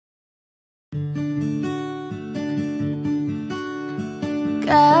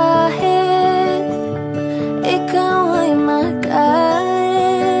Kahit ikaw ay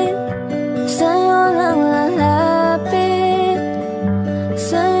magalit, sa'yo lang lalapit,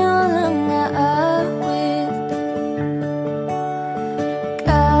 sa'yo lang aawit.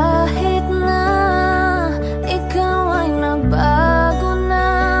 Kahit na ikaw ay nagbago na,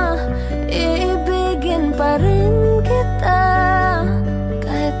 iibigin pa rin kita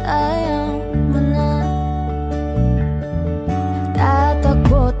kahit ayaw mo na.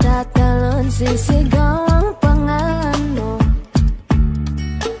 Tatakbo, tatalon, sisigaw ang pangalan mo.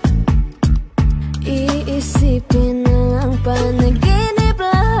 Iisipin na lang panaginip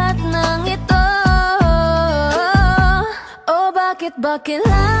lahat ng ito. Oh, bakit ba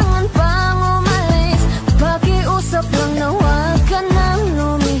kailangan pang umalis? Pakiusap lang na huwag ka nang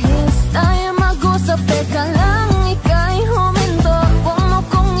lumihis. Tayo mag-usap, teka lang, ika'y huminto. Huwag mo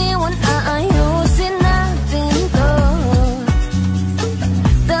kong iwan, aayusin natin to.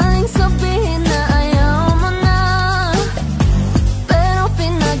 Daling sabihin na ayaw mo na, pero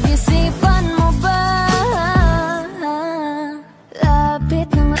pinag-isipan mo ba? Lapit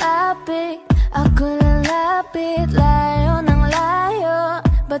ng lapit, ako lalapit, layo ng layo.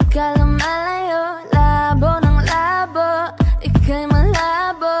 Ba't ka lumalayo? Labo ng labo, ika'y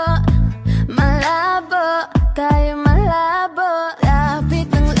malabo. Malabo, tayo malabo. Lapit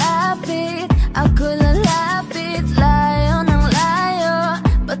ng lapit, ako lalapit, layo ng layo.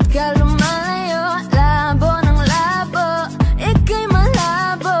 Ba't ka lumalayo? Labo ng labo, ika'y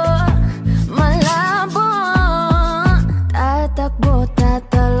malabo. Malabo. Tatakbo,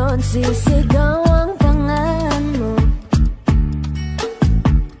 tatalon, sisigaw ang pangalan mo.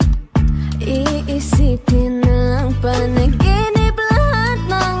 Iisipin na lang panaginip lahat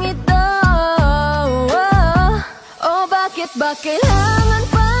ng ito. Oh, bakit ba kailangan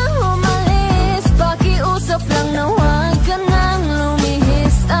pang umalis? Pakiusap lang na huwag ka nang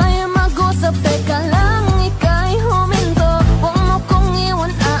lumihis. Tayo mag-usap, teka lang, ika'y huminto. Huwag mo kong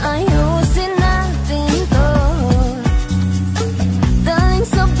iwan, aayusin natin to. Daling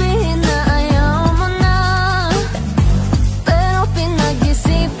sabihin na ayaw mo na, pero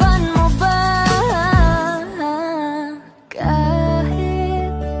pinag-isipan mo ba?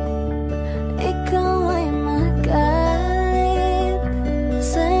 Kahit ikaw ay magalit,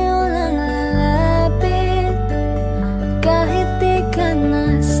 sa'yo lang lalapit, kahit di ka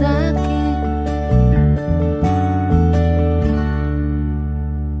na sa'kin.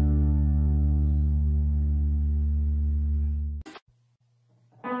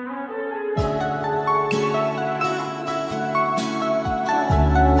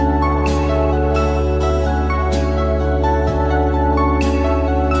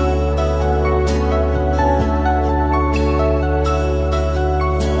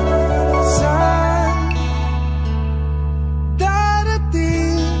 Saan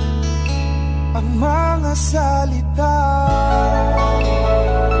darating ang mga salita?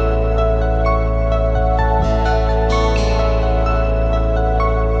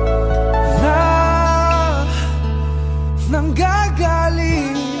 Na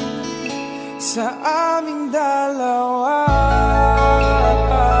nanggagaling sa aming dalawa.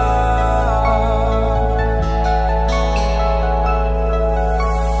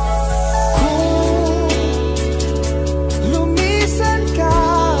 Kung lumisan ka,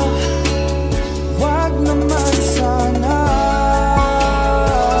 wag naman sana.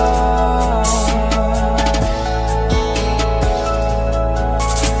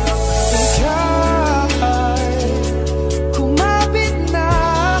 Ikaw ay kumapit na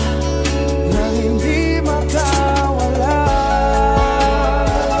nang hindi makawala.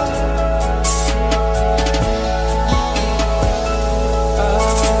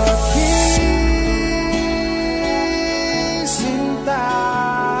 Aking sinta,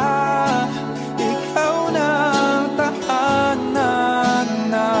 ikaw na ang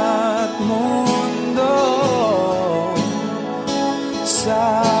tahanan at mundo. Sa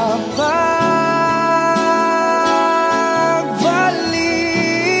pagbalik,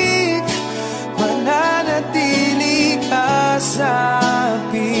 mananatili ka sa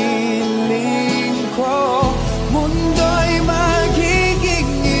piling ko. Mundo'y magiging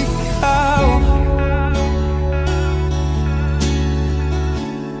ikaw.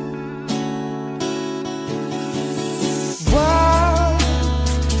 Wag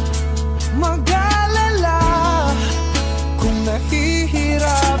mag-alala kung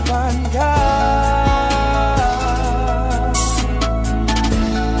nahihirapan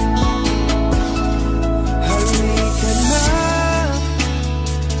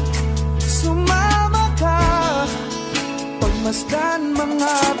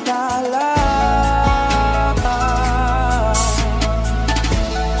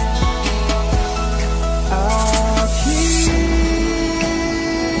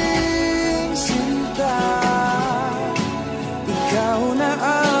ikaw na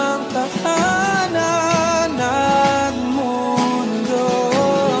ang tahanan at mundo.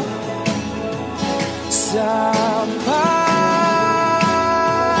 Sa pagbalik,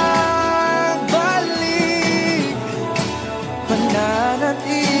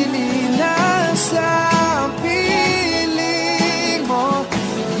 pananatili na sa piling mo.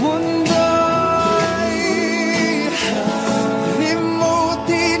 Mundo'y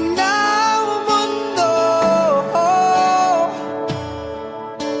limutin ng mundo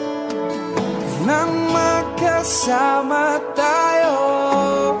nang magkasama tayo.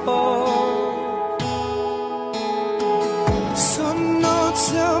 Sunod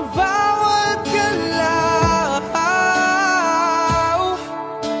sa bawat galaw,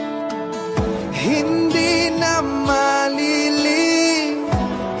 hindi na maliligaw.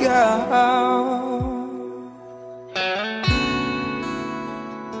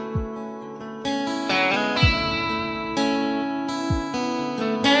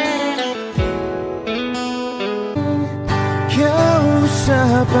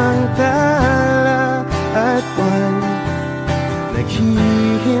 Kausap ang tala at buwan,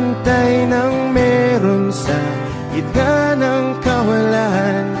 naghihintay ng meron sa gitna ng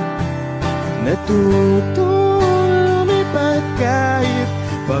kawalan. Natutong lumipad kahit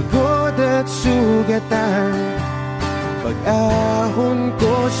pagod at sugatan. Pag-ahon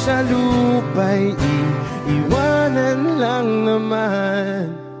ko sa lupa'y iiwanan lang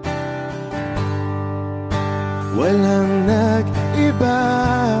naman. Walang nag-iba.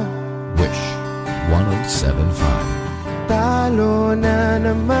 Wish 1075. Talo na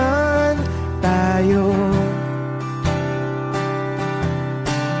naman tayo.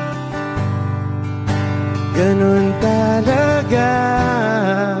 Ganun talaga.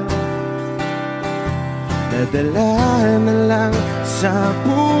 Nadala na lang sa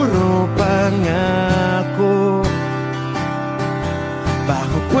puro pangako.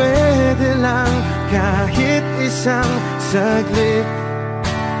 Baka pwede lang kahit isang saglit,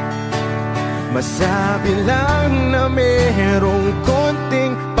 masabi lang na merong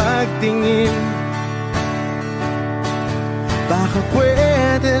konting pagtingin. Baka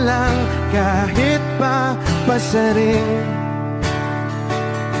pwede lang kahit pa pasaring.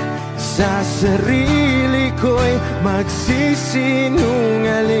 Sa sarili ko'y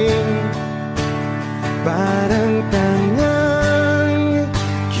magsisinungaling. Parang tangang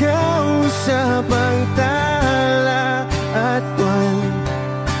kausap ang tala at buwan,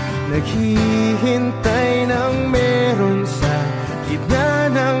 naghihintay ng meron sa gitna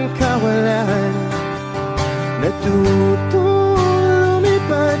ng kawalan. Natutong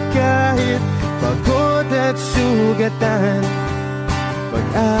lumipad kahit pagod at sugatan.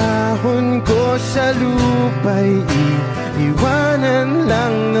 Pag-ahon ko sa lupa'y iiwanan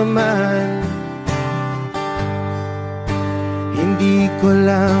lang naman. Hindi ko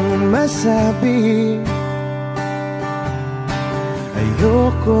lang masabi,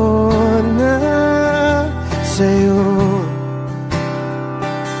 ayoko na sa'yo.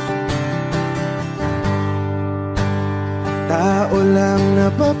 Tao lang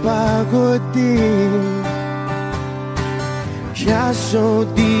napapagod din, kaso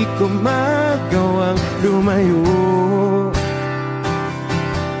di ko magawang lumayo.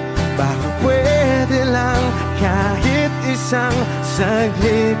 Baka pwede lang kahit isang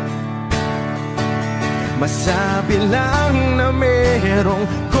saglit, masabi lang na merong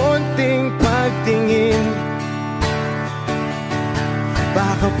konting pagtingin.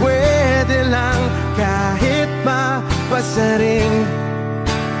 Baka pwede lang kahit papasaring.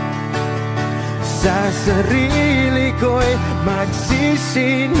 Sa sarili ko'y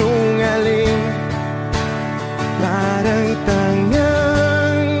magsisinungaling. Parang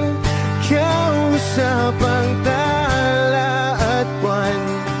tangang kausap ang tala at buwan,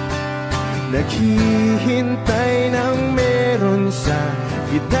 naghihintay ng meron sa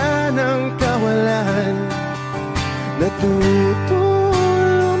gitna ng kawalan. Natutong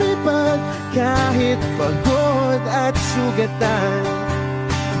lumipad kahit pagod at sugatan.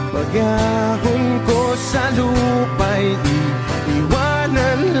 Pag-ahon ko sa lupa'y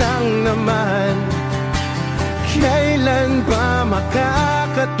iiwanan lang naman. Kailan ba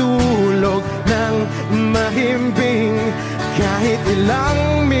makakatulog ng mahimbing? Kahit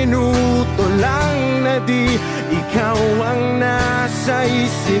ilang minuto lang na di ikaw ang nasa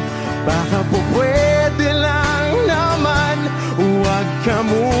isip. Baka po pwede lang naman, huwag ka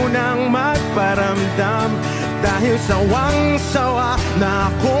munang magparamdam. Dahil sawang-sawa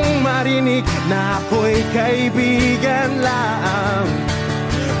na akong marinig na ako'y kaibigan lang.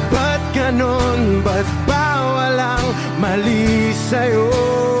 Ba't ganon? Ba't ba walang mali sa'yo?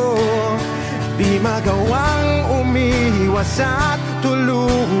 Di magawang umiwas at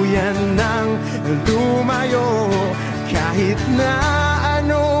tuluyan ng lumayo. Kahit na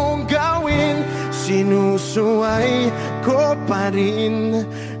anong gawin, sinusuway ko pa rin.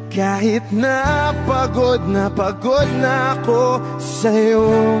 Kahit na pagod na ako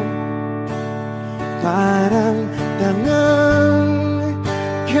sa'yo. Parang tangang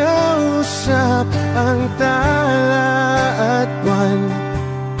kausap ang tala at buwan,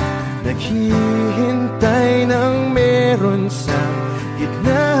 naghihintay ng meron sa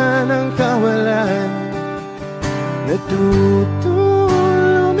gitna ng kawalan. Natutong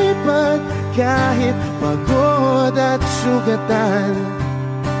lumipad kahit pagod at sugatan.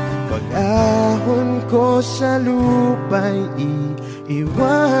 Pag-ahon ko sa lupa'y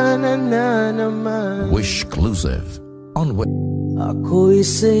iiwanan na naman. Wishclusive on Ako'y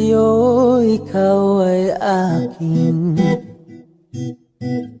sa'yo, ikaw ay akin.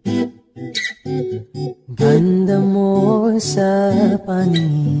 Ganda mo sa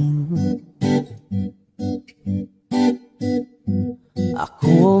paningin.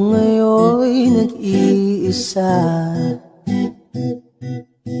 Ako ngayon'y nag-iisa.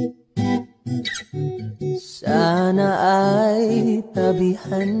 Sana ay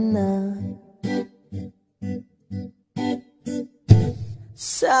tabihan na.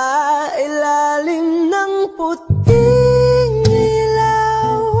 Sa ilalim ng puting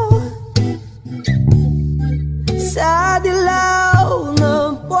ilaw, sa dilaw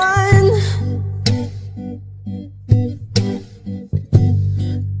ng buwan,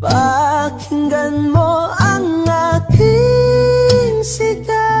 pakinggan mo ang aking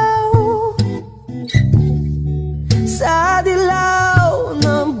sigaw. Sa dilaw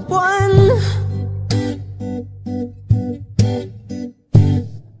ng buwan,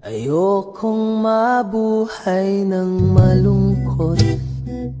 ayokong mabuhay ng malungkot.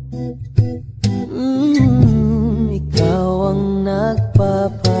 Ikaw ang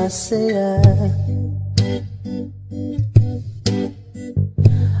nagpapasaya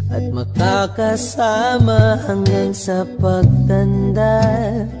at makakasama hanggang sa pagtanda.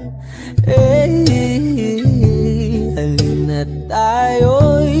 Halina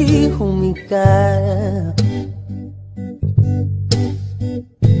tayo'y humikap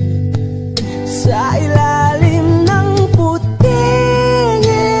sa ilalim ng puting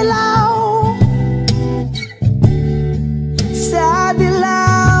ilaw, sa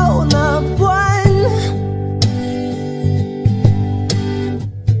dilaw na buwan,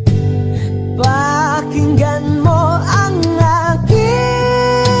 pakinggan mo ang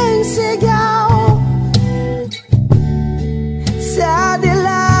aking sigaw. Sa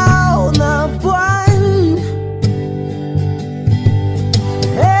dilaw na buwan,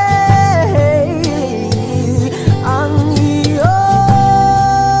 ang iyong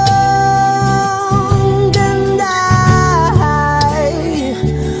ganda ay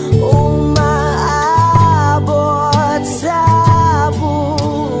umaabot sa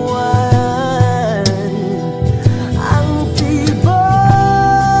buwan. Ang tibok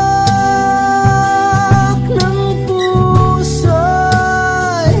ng puso'y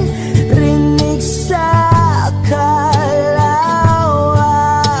rinig sa kalawakan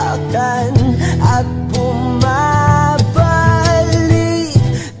at bumabalik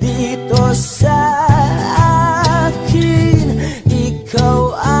dito sa akin. Ikaw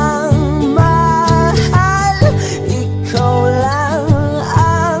ang mahal, ikaw lang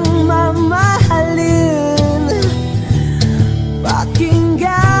ang mamahalin.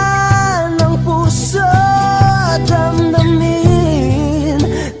 Pakinggan ang puso, damdamin,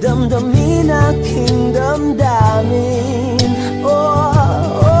 damdamin aking damdamin.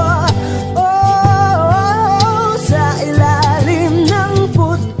 Sa ilalim ng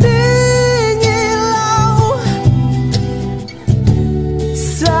puting ilaw,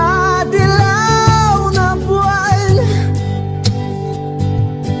 sa dilaw na buwan,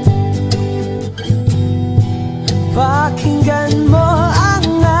 pakinggan mo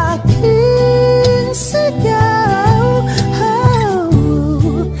ang aking sigaw.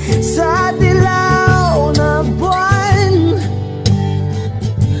 Sa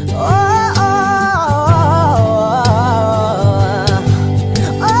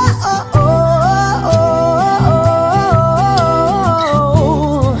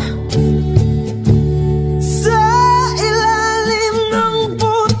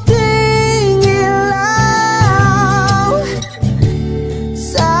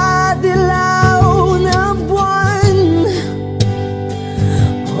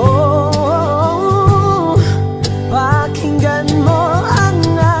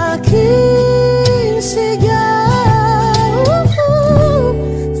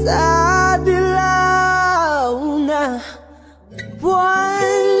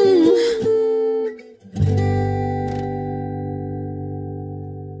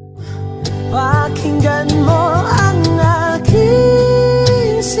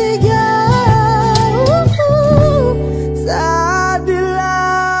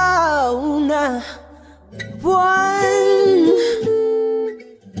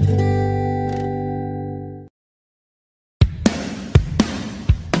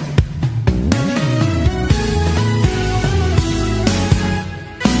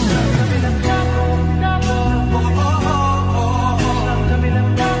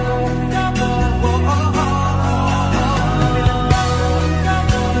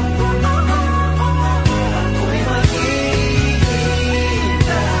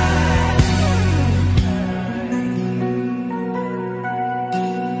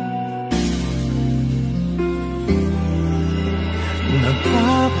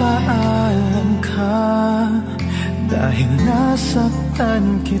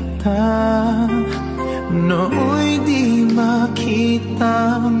nasaktan kita, nooy di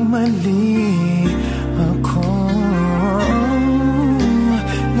makitang mali ako.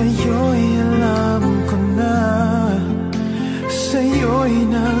 Ngayon'y alam ko na sa'yo'y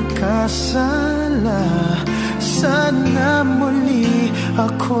nagkasala. Sana muli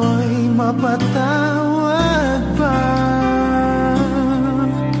ako'y mapatawad pa.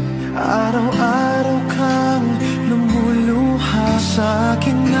 Araw-araw kang lumuluha,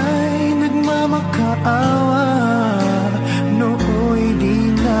 sa'kin ay nagmamakaawa. Nooy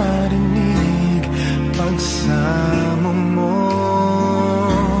di narinig pagsamo mo.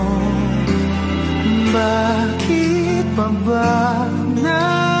 Bakit pa ba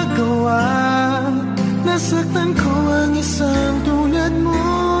nagawa? Nasaktan ko ang isang tulad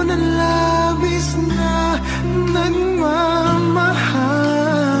mo na labis na nagmamahal.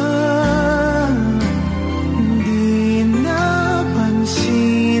 Di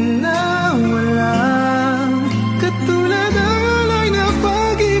napansin na walang katulad ang alay na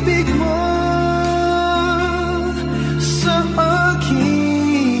pag-ibig mo sa akin.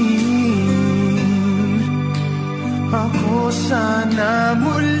 Ako sana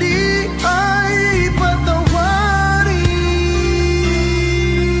muli ay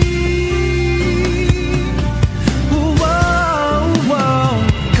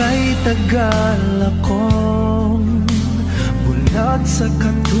tagal akong bulag sa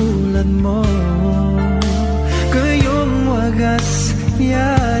katulad mo. Kayong wagas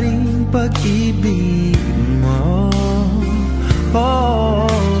yaring pag-ibig mo. Oh,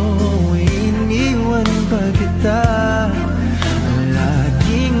 iniwan pa kita,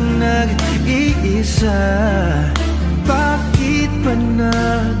 laging nag-iisa. Bakit pa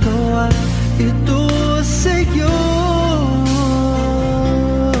nagawa ito sa'yo?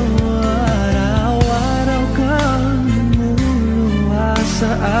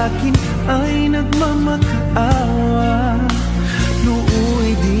 Sa akin ay nagmamakaawa.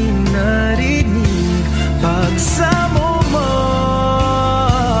 Nooy di narinig pagsamo mo.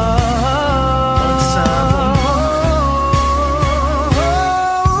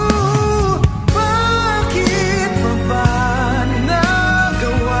 Bakit pa ba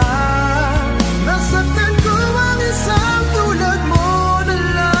nagawa? Nasaktan ko ang isang tulad mo na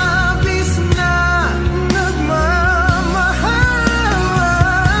labis na nagmamahal.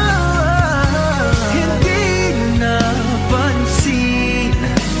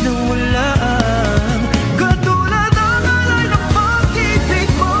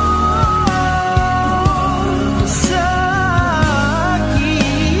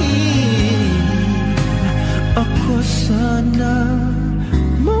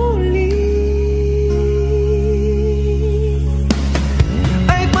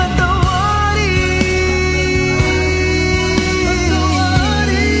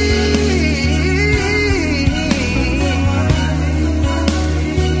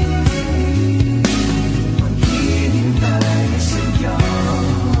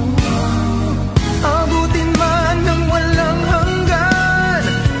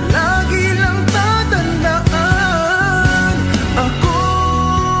 Ako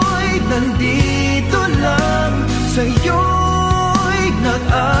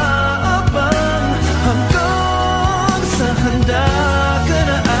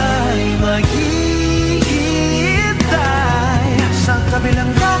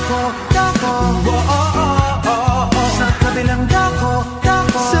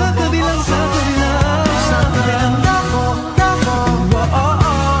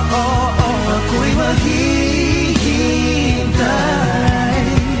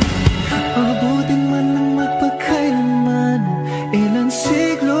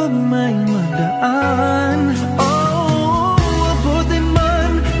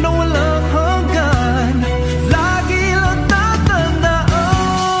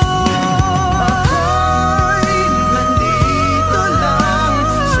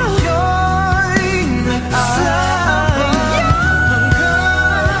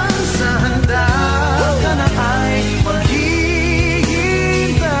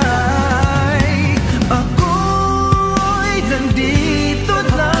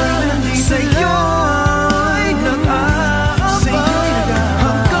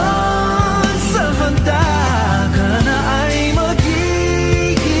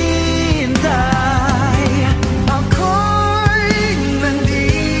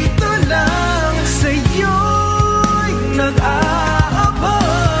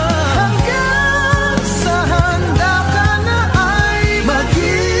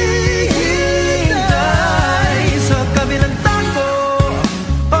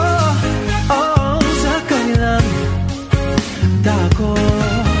ko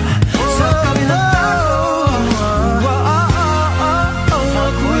sa kabilang tao.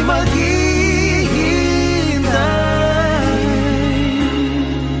 Ako'y maghihintay.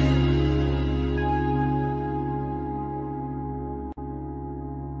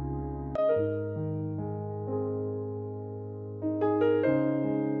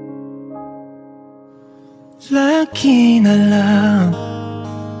 Lagi na lang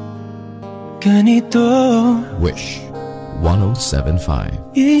ganito. Wish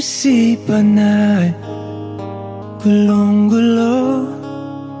 1075. Isipan ay gulong-gulo.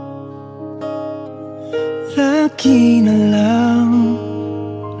 Lagi na lang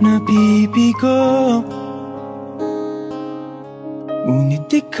nabibigo,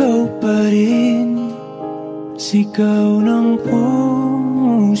 ngunit ikaw pa rin, sigaw ng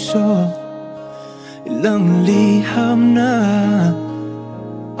puso. Ilang liham na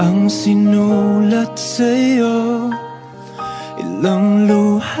ang sinulat sa'yo, ilang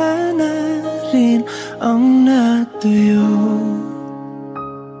luha na rin ang natuyo.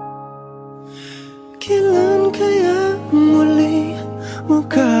 Kailan kaya muli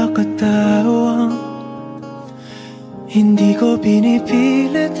makakatawang hindi ko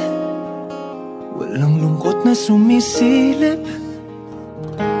pinipilit, walang lungkot na sumisilip.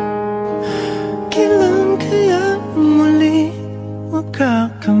 Kailan kaya muli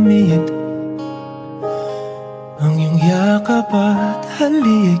makakamit ang iyong yakap at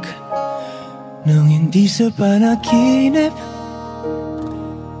halik nang hindi sa panaginip?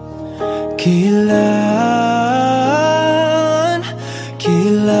 Kailan,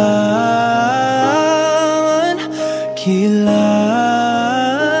 kailan, kailan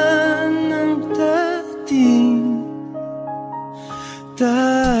ang dating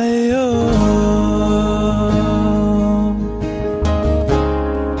tayo?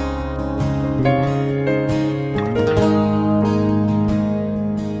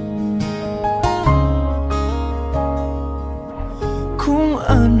 Kung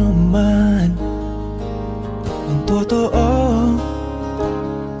ano man ang totoo,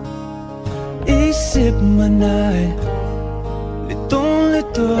 isip man ay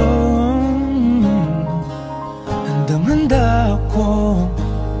litong-litong, handang-handa akong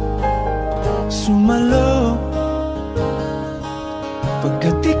sumalo,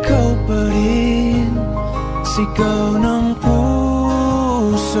 pagkat ikaw pa rin, sigaw ng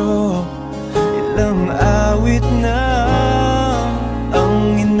puso. Ilang awit na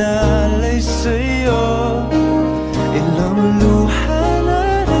ang inalay sa'yo, ilang luha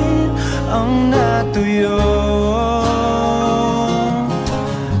na rin ang natuyo.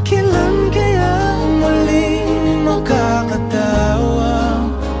 Kailan kaya muling makakatawa?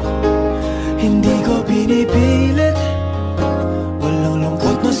 Hindi ko pinipilit, walang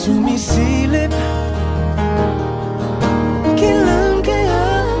lungkot na sumisilip. Kailan kaya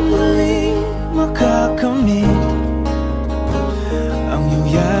muling makakamit ang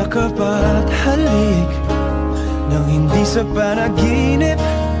iyong yakap at halik nang hindi sa panaginip?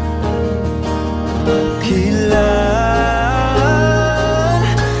 Kailan,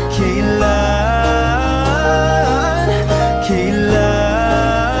 kailan, kailan,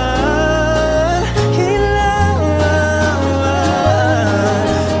 kailan,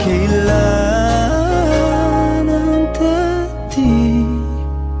 kailan ang dating?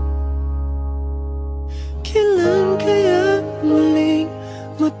 Kailan kaya muling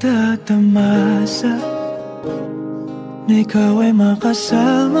matatamasa na ikaw ay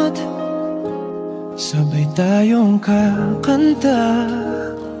makasama't sabay tayong kakanta?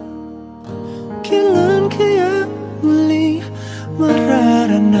 Kailan kaya muli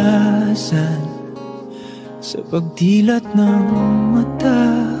mararanasan sa pagdilat ng mata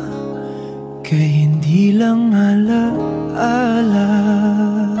kay hindi lang alaala?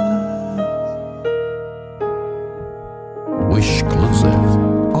 Wish exclusive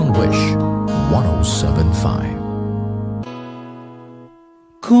on Wish 1075.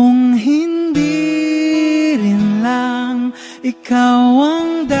 Kung hindi rin lang ikaw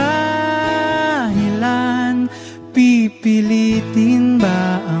ang dahilan, pipilitin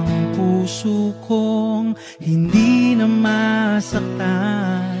ba ang puso kong hindi na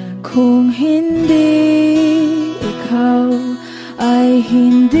masaktan? Kung hindi ikaw ay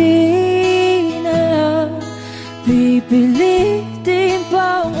hindi na lang, pipilitin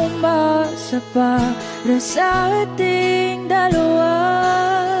pang umasa para sa ating dalawa.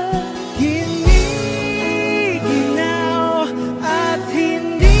 Giniginaw at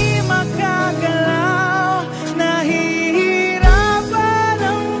hindi makagalaw, nahihirapan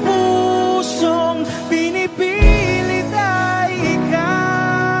ang pusong pinipilit ay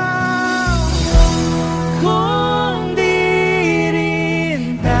ikaw. Kung di rin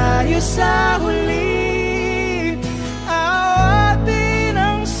sa huli. Awatin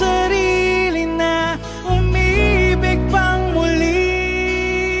ang sarili na umibig pang muli.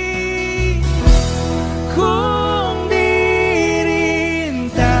 Kung di rin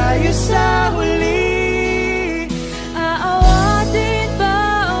tayo sa huli, aawatin ba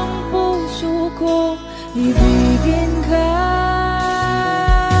ang puso ko, ibigin ka?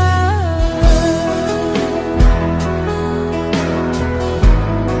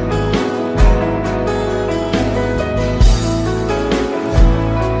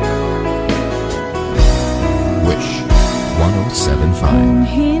 Kung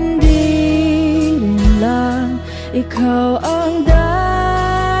hindi rin lang ikaw ang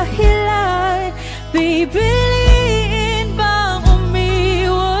dahilan, pipiliin bang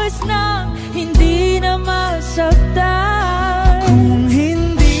umiwas nang hindi na masaktan? kung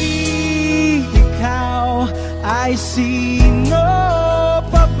hindi ikaw, ay sino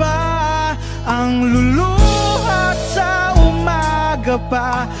pa ba ang luluha sa umaga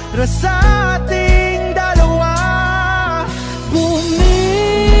para sa ating dalawa?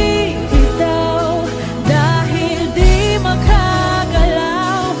 Bumibitaw dahil di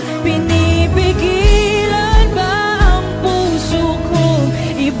makagalaw, pinipigilan ba ang puso kong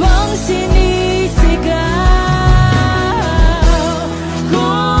ibang sinisigaw?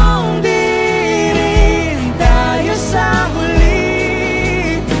 Kung di rin tayo sa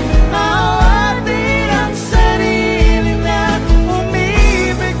huli, awatin ang sarili na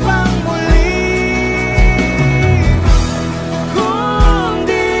umibig pang muli. Kung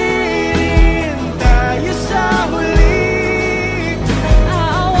di rin tayo sa huli,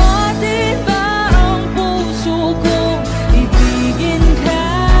 Aawatin ba ang puso kong ibigin ka?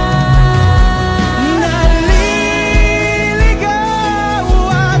 naliligaw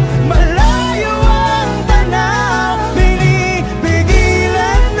at malayo ang tanaw,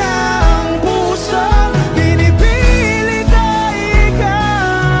 pinipigilan ng puso, pinipilit na ikaw.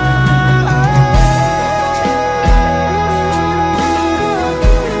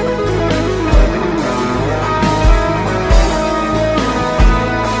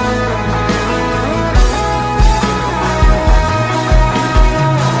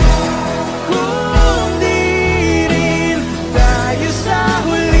 Kung di rin tayo sa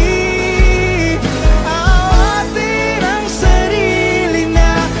huli, awatin ang sarili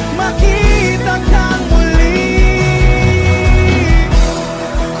na makita kang muli.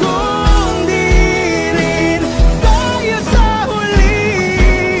 Kung di rin tayo sa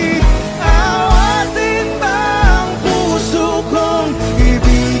huli, awatin ba ang puso kong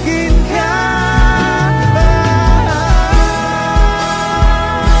ibigin ka?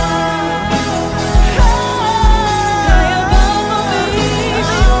 Kaya bang umibig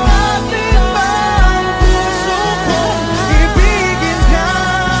Awatin ba ang puso kong ibigin ka?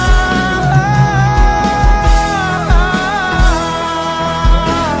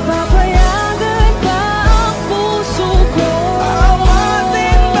 papayagan ba ang puso ko?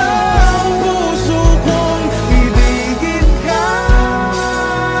 Awatin ba ang puso kong ibigin ka?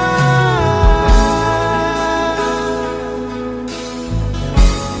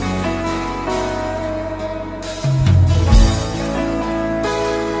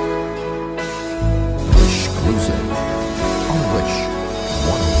 Wish Exclusive on Wish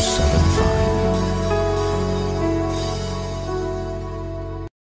 1075.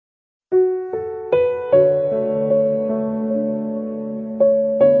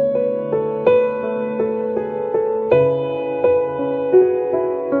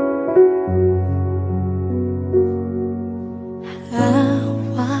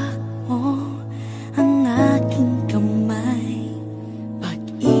 Hawak mo ang aking kamay,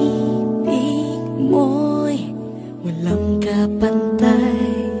 pag-ibig mo'y walang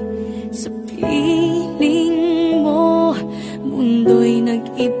kapantay. Sa piling mo, mundo'y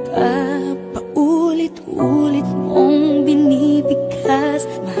nag-iba, paulit-ulit mong binibigkas.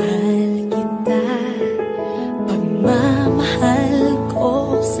 Mahal kita, pagmamahal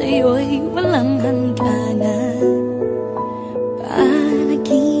ko sa'yo'y walang hangganan.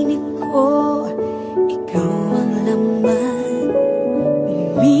 Panaginip ko, ikaw ang laman.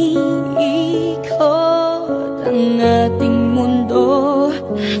 Umiikot ang ating mundo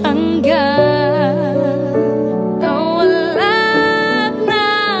hanggang nawalang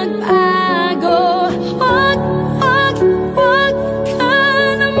nagbago. Wag, wag, wag ka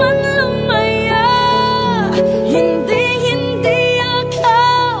naman lumaya. Hindi, hindi ako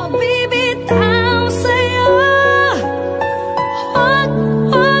bibitaw sa'yo. Wag,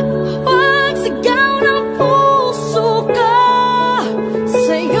 wag, wag, sigaw ng puso ko.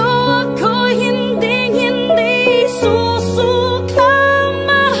 Sa'yo ako hindi susuka,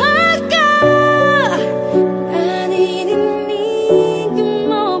 mahal.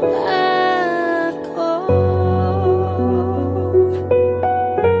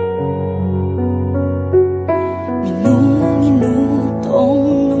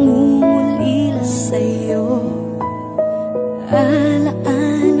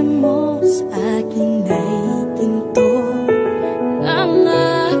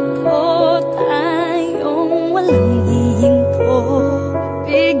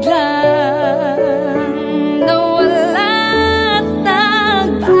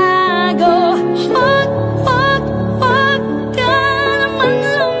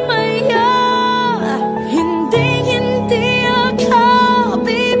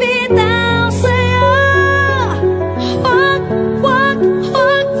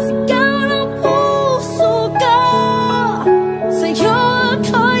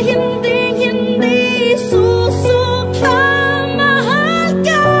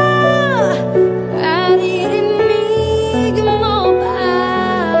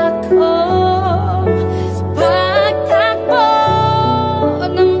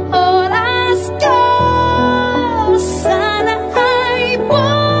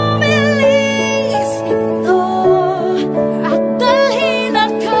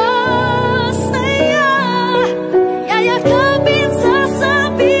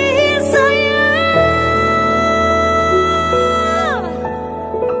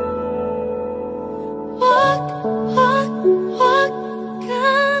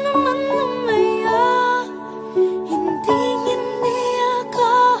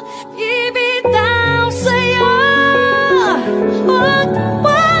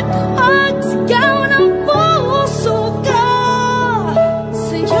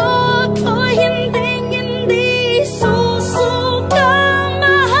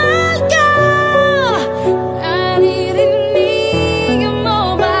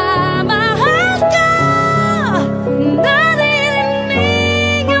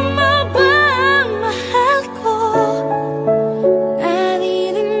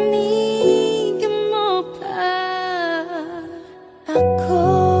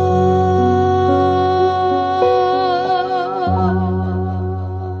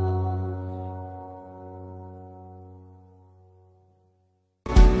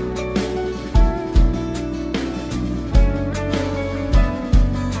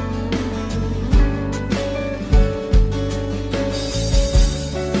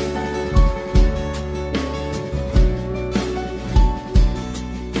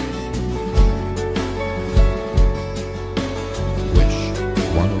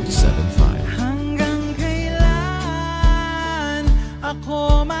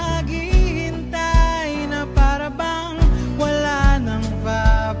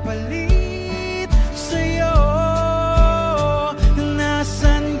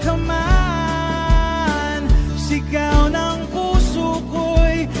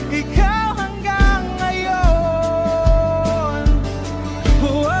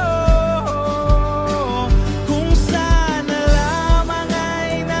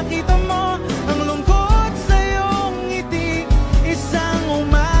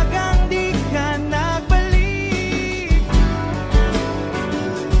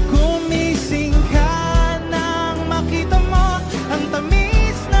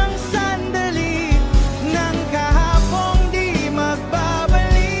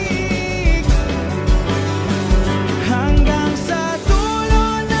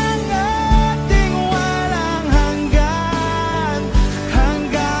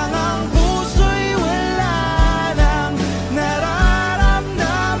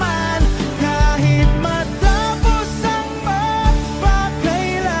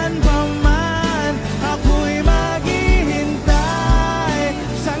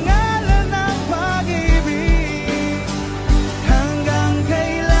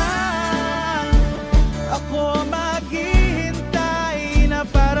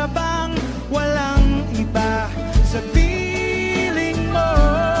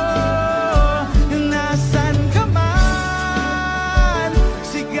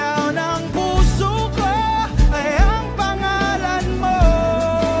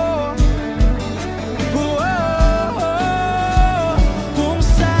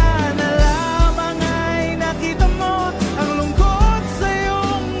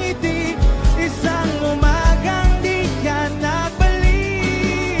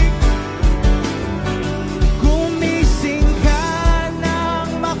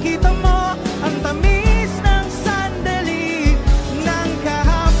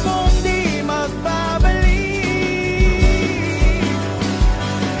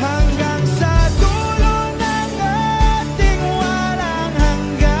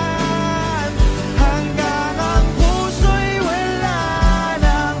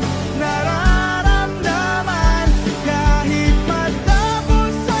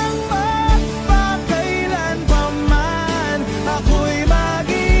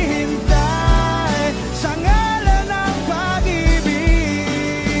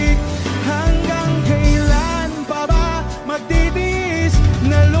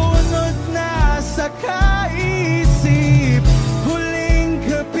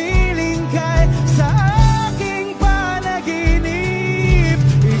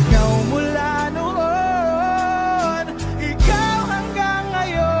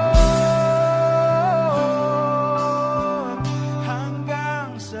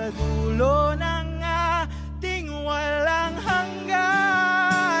 dulo ng ating walang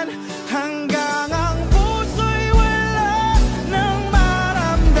hanggan. Hanggang ang puso'y wala nang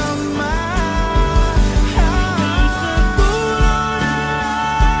maramdaman. Hanggang sa dulo ng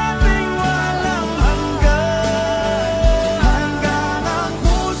ating walang hanggan. Hanggang ang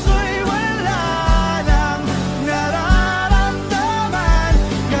puso'y wala nang nararamdaman.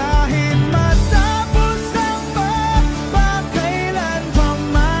 Kahit matapos ang pagkakailan pa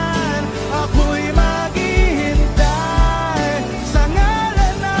man, ako'y maghihintay sa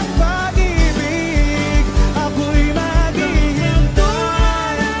ngalan ng pag-ibig. Ako'y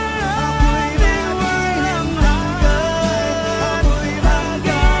maghihintay, ako'y maghihintay. Ako'y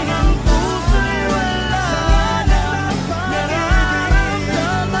hanggang ang puso'y wala nang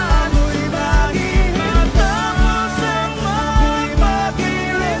nararamdaman. Ako'y maghihintay, ako'y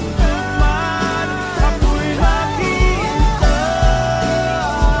maghihintay man. Ako'y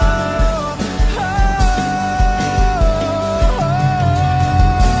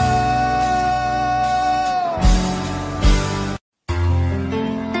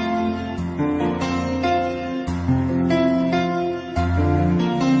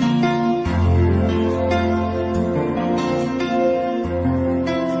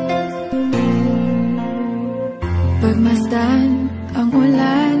Pagmasdan ang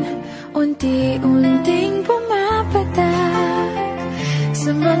ulan, unti-unting pumapatak sa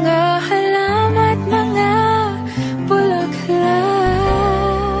mga halaman at mga bulaklak.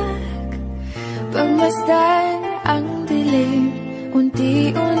 Pagmasdan ang dilim,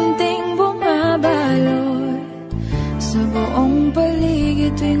 unti-unting bumabalot sa buong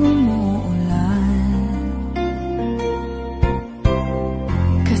paligid tuwing umuulan.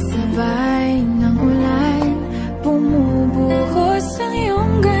 Kasabay ng ulan, bumubuhos ang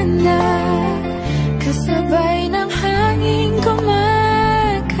iyong ganda. Kasabay ng hangin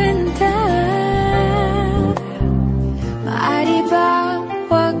kumakanta. Maaari bang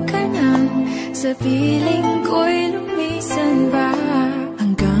huwag ka nang sa piling ko'y lumisan ba?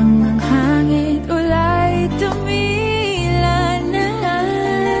 Hanggang ang hangin ulay tumila na.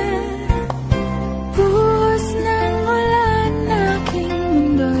 Buhos ng ulan, aking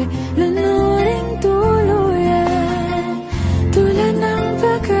mundo'y lunuring tuluyan. Tulad ng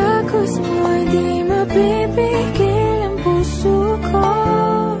pagkakos mo, di mapipigil ang puso ko.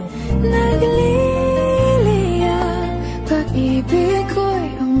 Nagliliyang pag-ibig ko'y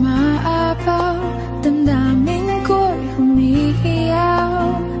umaapaw, damdamin ko'y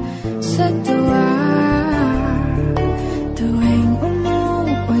humihiyaw sa tuwa. Tuwing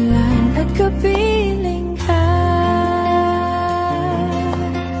umuulan at kapiling ka.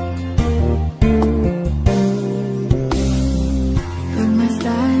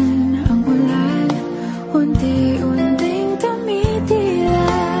 Pagmasdan ang ulan, unti-unting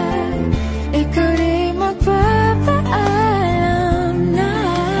tumitilan. Ikaw rin magpapaalam na.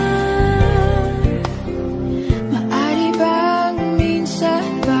 Maaari bang minsan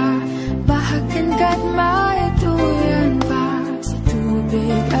ba bahagan ka't maituyan pa? Sa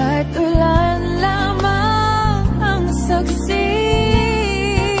tubig at ulan lamang ang saksi.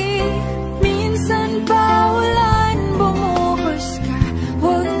 Minsan pa ulan, bumuhos ka,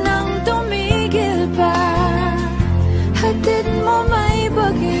 huwag nang tumigil pa. Hatid mo may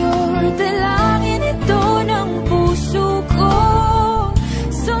bagyo, dalangin ito ng puso ko.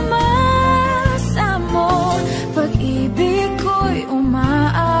 Sumasamo, pag-ibig ko'y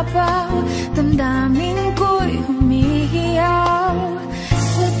umaapaw, damdamin ko'y humihiyaw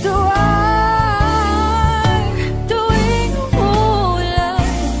sa tuwa. Tuwing umuulan,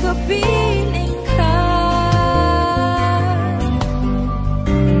 kapiling ka.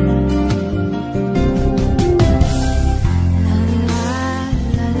 La la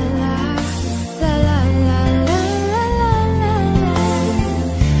la la la la la la la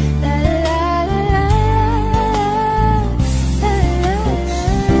la la la la.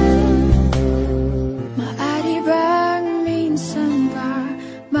 Maaari bang minsan ba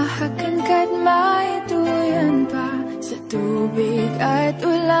mahagan ka't maituyan pa? Sa tubig at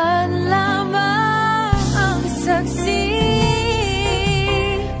ulan lamang ang saksi.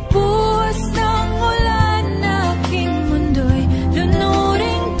 Buhos ng ulan, aking mundo'y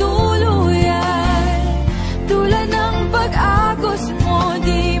lunuring tuluyan. Tulad ng pag-agos mo,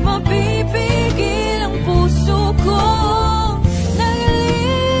 di mapipigil ang puso ko.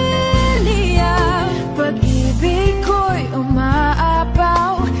 Nagliliyang pag-ibig ko'y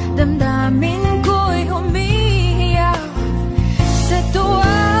umaapaw, damdamin ko'y humihiyaw sa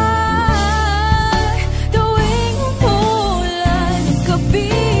tuwa.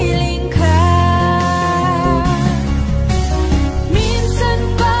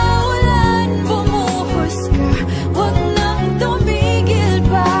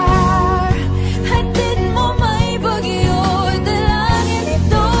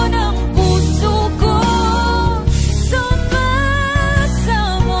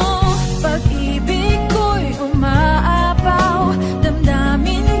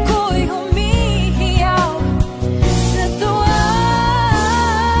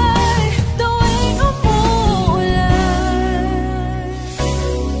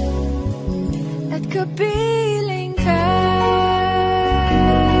 kapiling ka.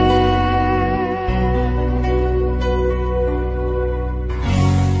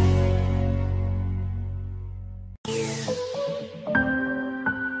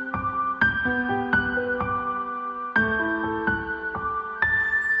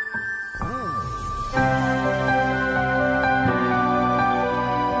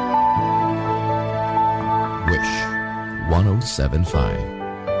 Wish 1075.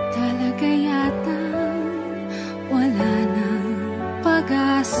 Talaga yatang wala nang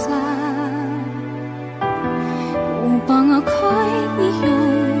pag-asa upang ako'y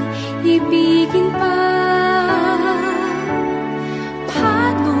iyong ibigin pa.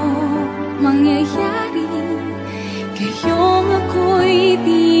 Paano mangyayari kayong ako'y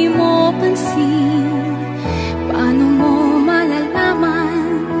di mo pansin? Paano mo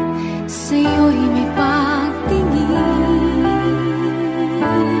malalaman sa'yo'y may pagtingin?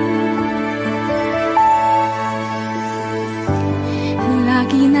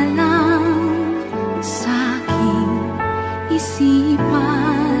 Lagi na lang sa'king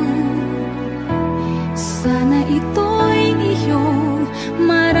isipan, sana ito'y iyong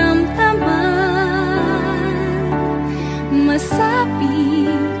maramdaman.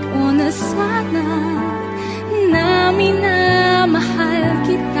 Masapit o nasana na minamahal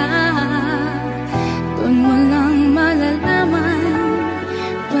kita, doon mo lang malalaman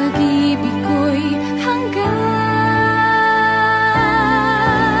pag-ibig ko'y hanggang.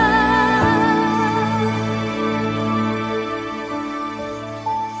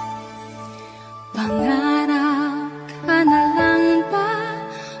 Pangarap ka na lang ba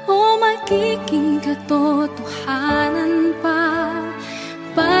o magiging katotohanan pa?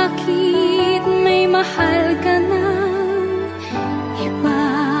 Bakit may mahal ka ng iba?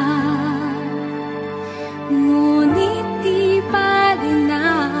 Ngunit di bali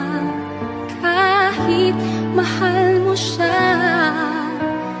na kahit mahal mo siya,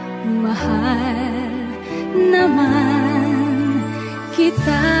 mahal naman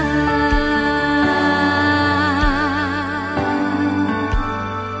kita.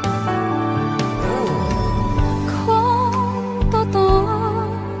 Kung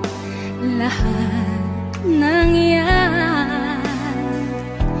totoo lahat ng yan,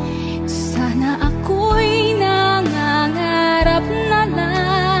 sana ako'y nangangarap na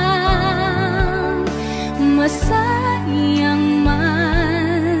lang. Masayang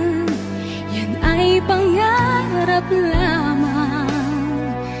man, yan ay pangarap lamang.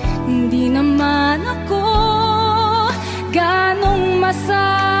 Hindi naman ako ganong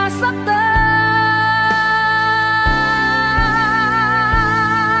masasaktan.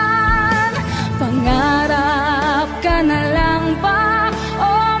 Pangarap ka na lang ba o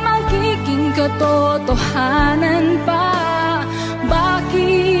magiging katotohanan pa?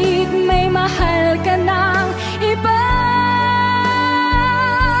 Bakit may mahal ka ng iba?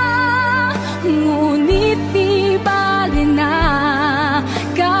 Ngunit di bali na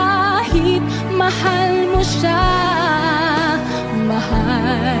kahit mahal mo siya,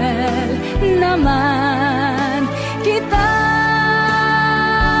 mahal naman kita.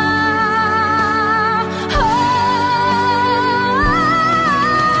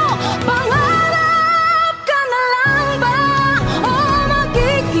 Pangarap ka na lang ba o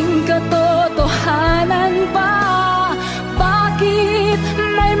magiging katotohanan pa? Bakit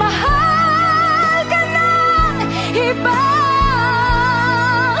may mahal ka ng iba?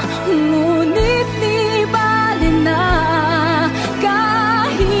 Ngunit di bali na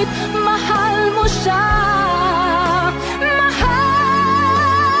kahit mahal mo siya, mahal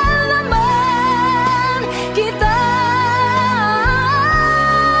naman kita.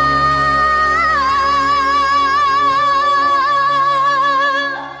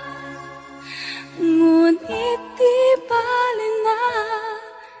 Ngunit di bali na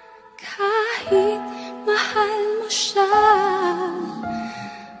kahit mahal mo siya,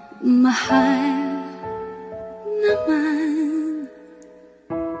 mahal naman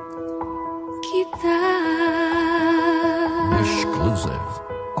kita. Wish exclusive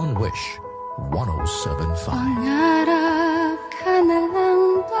on Wish 1075. Pangarap ka na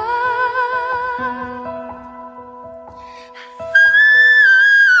lang ba?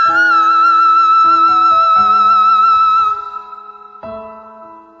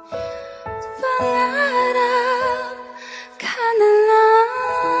 Pangarap ka na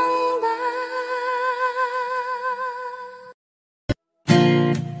lang ba?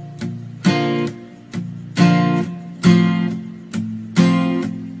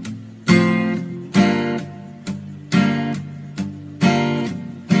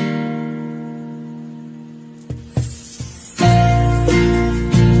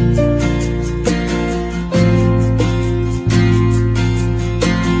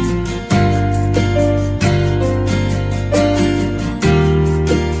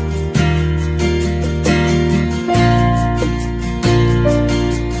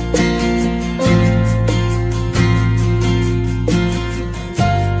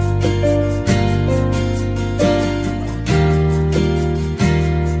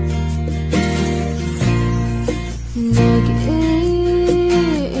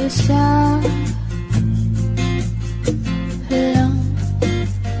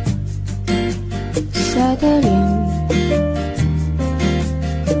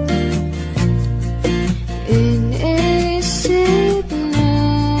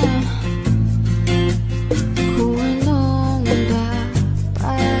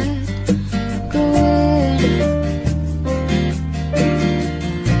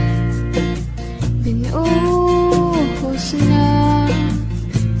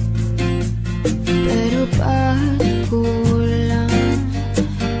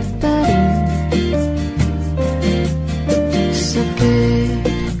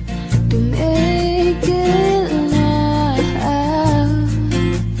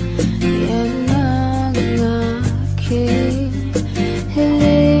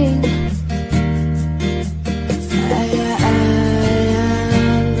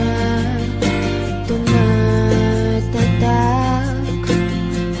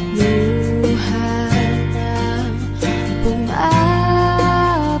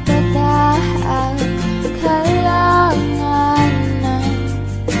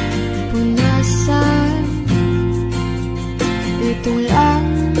 lang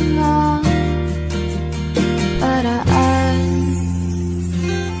ang paraan.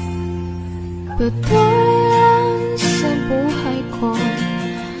 Patuloy lang sa buhay ko,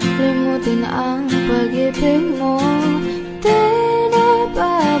 limutin ang pag-ibig mo. Di na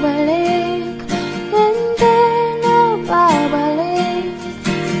babalik, hindi na babalik.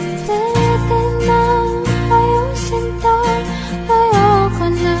 Pilitin na ayusin to, ayoko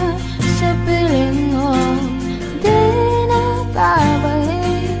na sa piling mo. Di na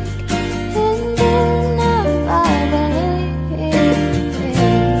babalik, hindi na babalik.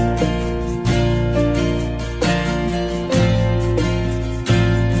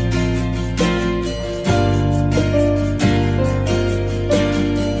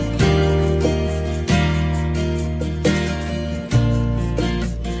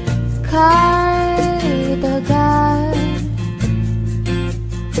 Kahit agad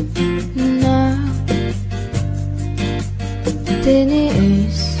na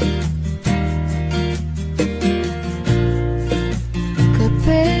tiniis,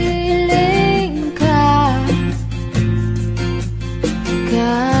 kapiling ka.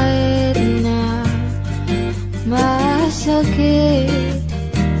 Kahit na masakit,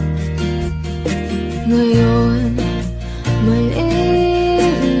 ngayon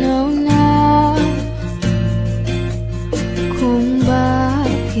malinaw na kung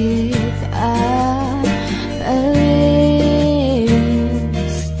bakit aalis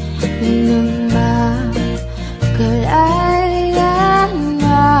nang makalaya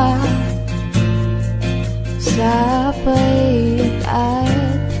na sa pait at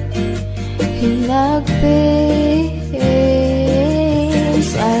hinagpis.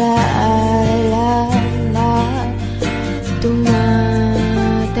 Alaala na tumatatak,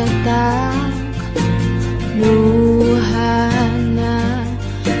 luha na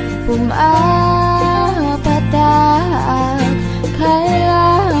pumapatak.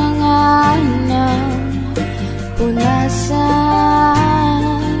 Kailangan ng punasan,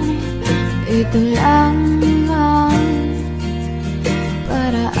 ito lang ang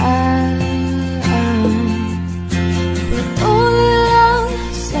paraan. Patuloy lang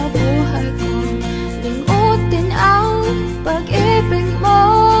sa buhay ko, limutin ang pag-ibig mo.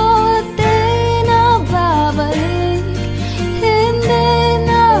 Di na babalik, hindi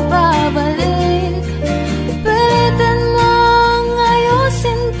na babalik. Pilitin lang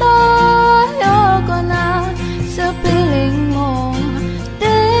ayusin to, ayoko na sa piling mo.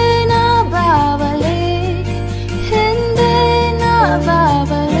 Di na babalik, hindi na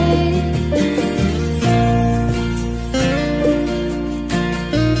babalik.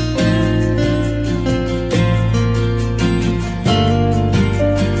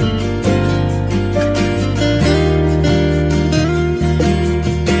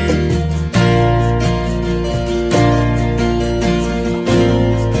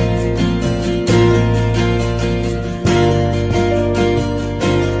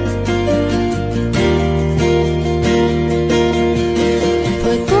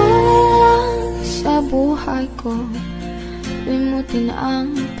 Patuloy lang sa buhay ko, limutin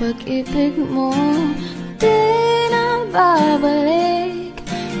ang pag-ibig mo. Di na babalik,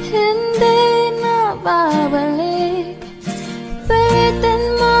 hindi na babalik. Pilitin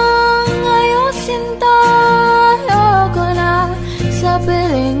mong ayusin to, ayoko na sa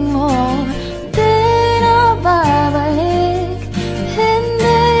piling mo. Di na babalik,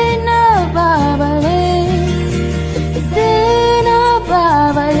 hindi na babalik. Di na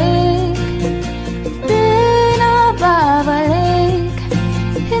babalik, di na babalik.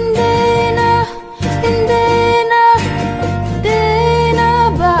 Hindi na, hindi na, di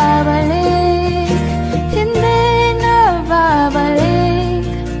na babalik. Hindi na babalik,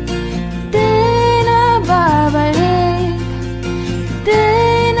 di na babalik. Di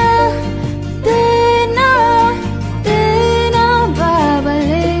na, di na, di na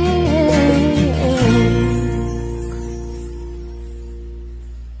babalik.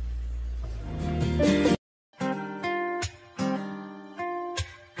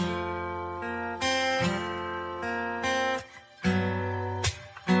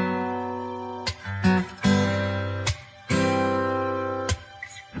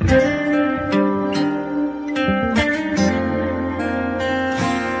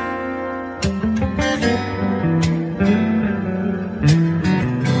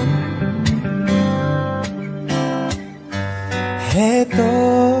 Heto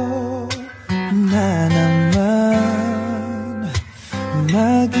na naman,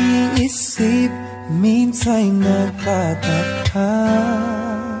 mag-iisip, minsan nagtataka.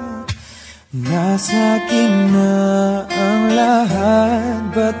 Nasa akin na ang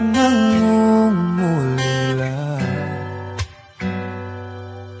lahat, ba't nangungulila?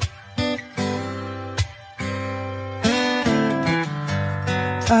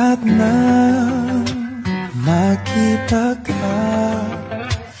 At nang makita ka,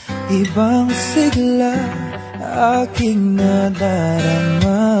 ibang sigla aking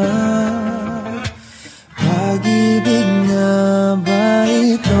nadarama. Pag-ibig na ba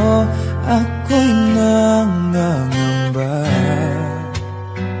ito? Ako'y nangangamba.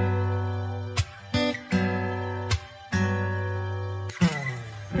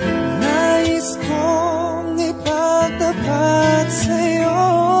 Nais kong ipagtapat sa'yo,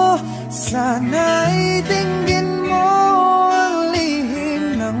 sana'y dinggin mo ang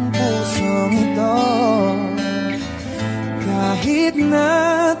lihim ng pusong ito. Kahit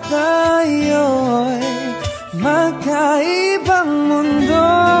na tayo'y magkaibang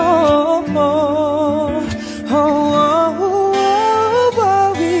mundo,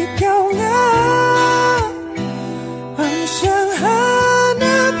 ikaw nga ang siyang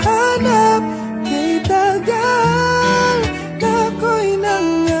hanap-hanap. Kay tagal na ako'y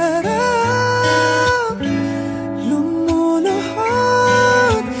nangarap,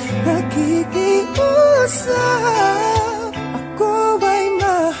 lumunuhod, nakikiusap. Ako ay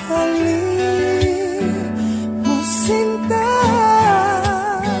mahalin mo, sinta.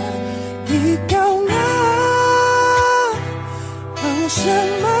 Ikaw nga ang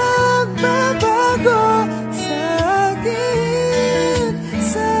siyang magbabago sa akin,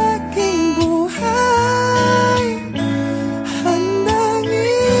 sa aking buhay. Handang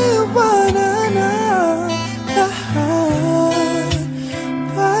iwanan ang lahat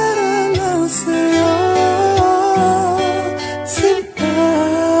para lang sa'yo, sinta.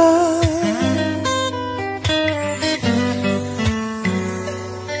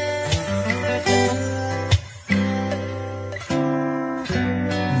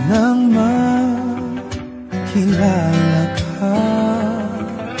 Nang makilala ka,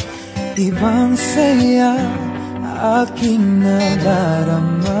 ibang saya aking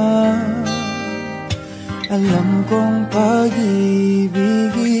nadarama. Alam kong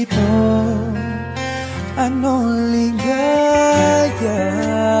pag-ibig ito, anong ligaya.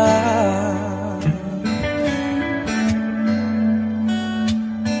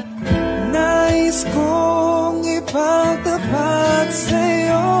 Nais kong ipagtapat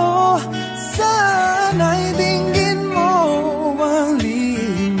sa'yo, sana'y dinggin mo ang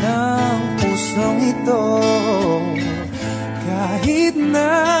lihim ng pusong ito. Kahit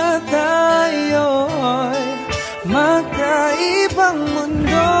na tayo'y magkaibang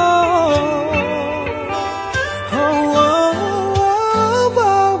mundo,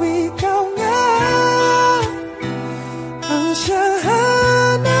 ikaw nga ang siyang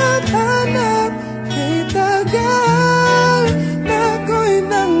hanap-hanap. Kay tagal na ako'y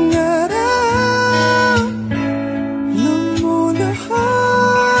nangarap, lumunuhod,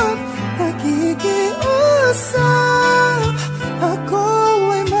 nakikiusap. Ako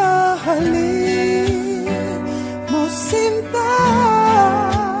ay mahalin mo, sinta.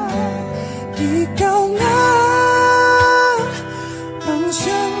 Ikaw nga ang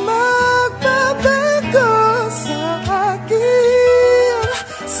siyang magbabago sa akin,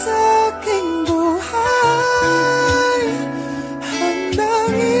 sa aking buhay.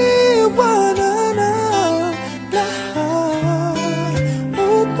 Handang iwanan ang lahat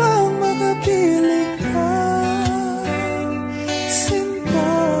upang makapiling ka, sinta.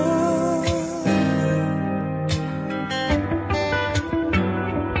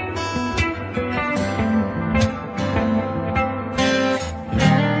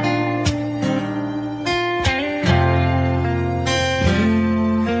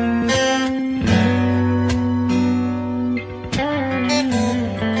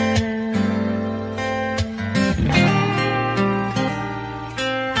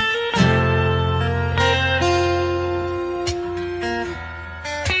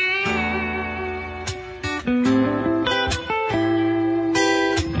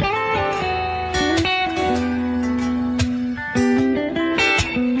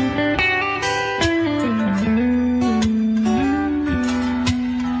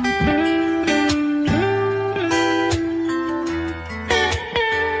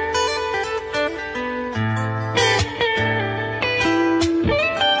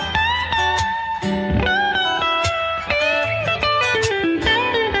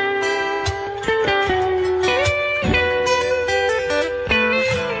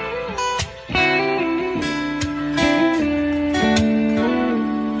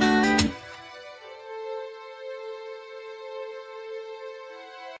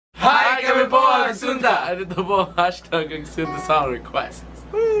 Hi kami po ang Sunda! At ito po ang hashtag ang Sunda Song Request.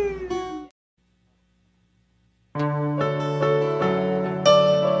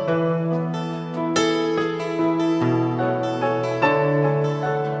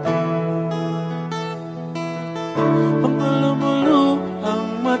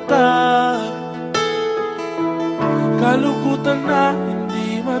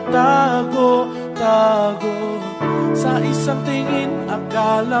 matago-tago. Sa isang tingin,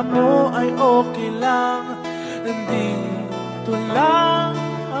 akala mo ay okay lang. Nandito lang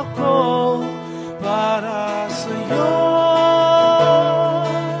ako para sa'yo,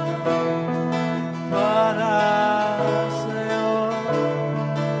 para sa'yo.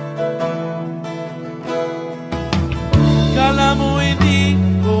 Kala mo hindi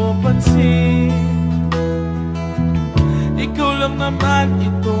ko pansin, ikaw lang naman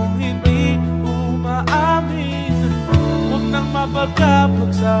itong hindi umaamin. Huwag nang mapagkapag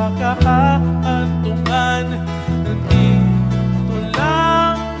sa kahantungan. Nandito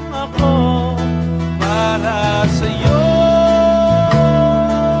lang ako para sa'yo,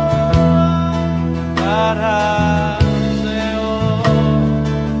 para sa'yo,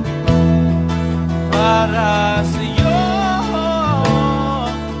 para sa'yo,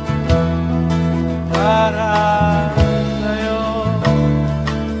 para sa'yo.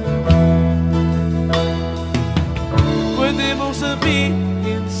 Pwede mong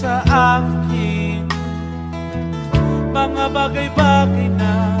sabihin sa akin mga bagay-bagay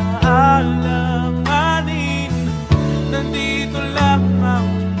na alanganin. Nandito lang ang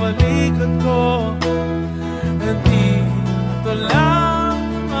balikan ko, nandito lang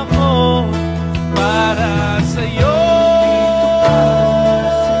ako para sa'yo,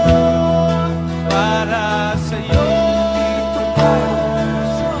 para sa'yo,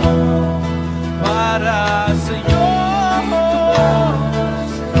 para sa'yo,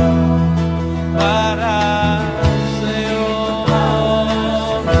 para sa'yo.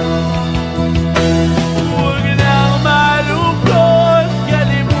 Huwag nang malungkot,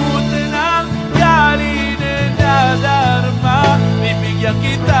 kalimutan ang galing na nadarama. Bibigyan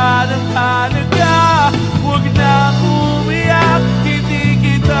kita ng halaga. Huwag nang umiyak, hindi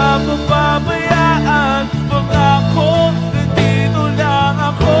kita papabayaan. Pangako, nandito lang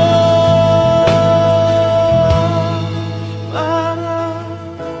ako para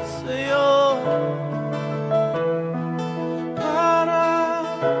sa'yo, para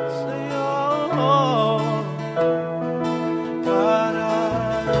sa'yo, para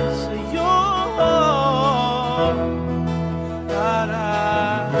sa'yo, para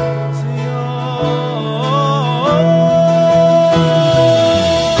sa'yo.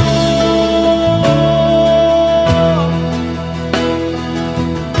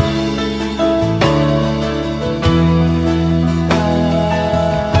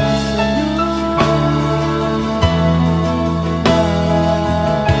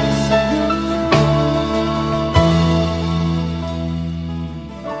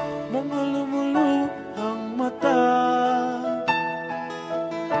 Mga lumuluhang mata,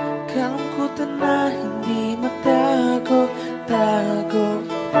 kalungkutan na hindi matago-tago.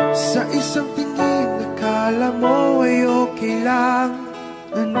 Sa isang tingin, akala mo ay okay lang.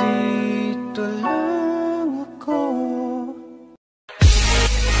 Nandito lang ako.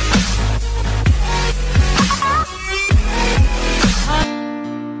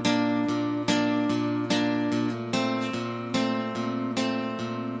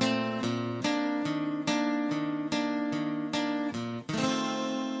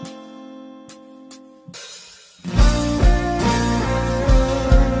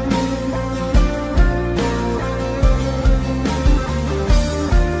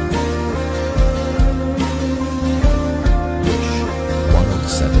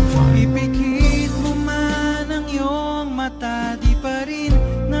 Ipikit mo man ang iyong mata, di pa rin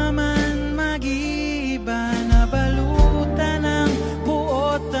naman mag-iiba. Nabalutan ng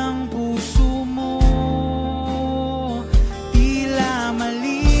buot ang puso mo. Tila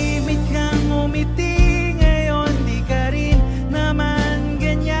malimit kang umiti ngayon, di ka rin naman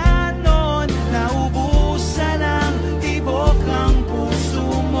ganyan noon. Naubusan ang tibok ang puso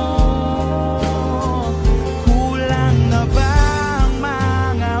mo. Kulang na ba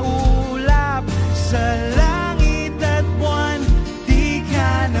sa langit at buwan? Di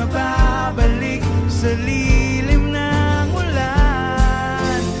ka na babalik sa lilim ng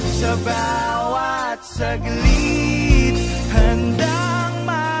ulan. Sa bawat saglit, handang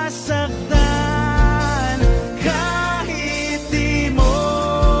masaktan kahit di mo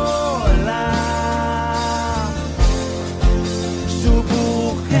alam.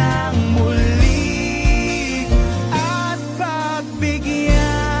 Subukang muli at pagbigyan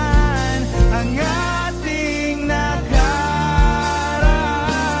ang ating nakaraan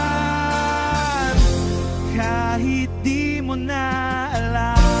kahit di mo na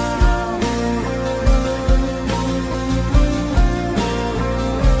alam.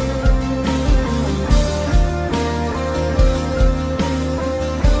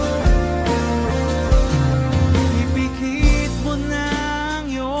 Ipikit mo na ang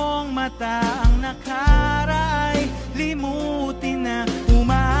mata ang nakaraan, limutin na,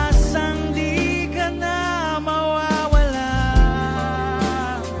 umaasang di ka na mawawala.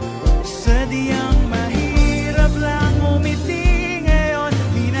 Sadyang mahirap lang umiti ngayon,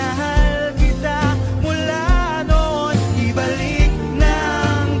 minahal kita mula noon, ibalik na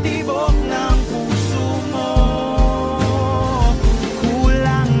ang tibok ng puso mo.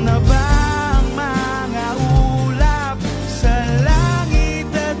 Kulang na ba ang mga ulap sa langit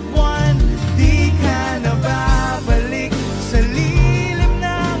at buwan? Di ka na babalik sa lilim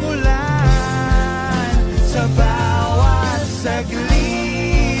ng ulan. Sa bawat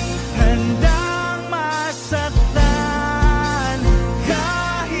saglit, handang masaktan,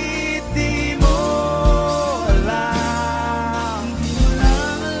 kahit di mo alam.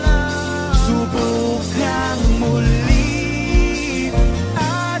 Subukang muli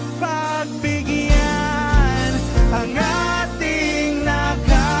at pagbigyan ang ating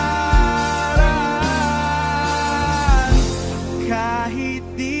nakaraan, kahit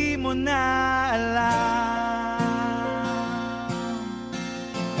di mo na alam.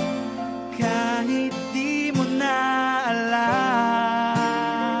 Kahit di mo na alam.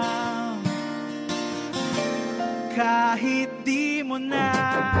 Kahit di mo na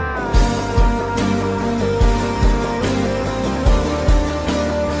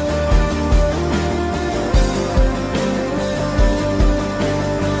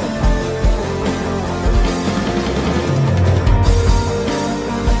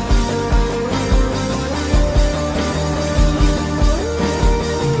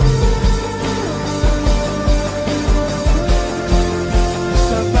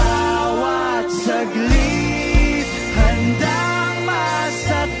sa bawat saglit, handang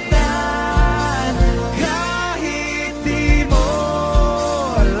masaktan, kahit di mo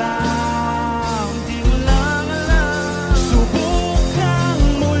alam. Di mo lang alam. Subukang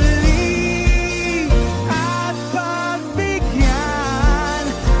muli at pagbigyan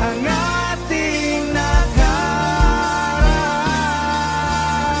ang ating nakaraan,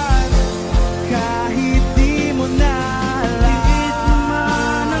 kahit di mo na alam. Kahit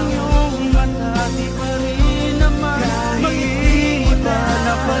naman ang iyong mata, di pa rin naman makikita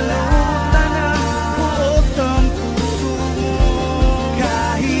na balutan ang buot ang puso mo.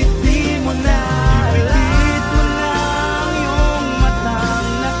 Kahit di mo na alam. Kahit mo lang iyong matang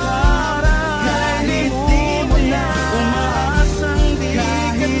nakaraan, kahit di mo na umaasang di ka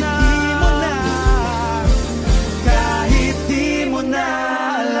na, kahit di mo na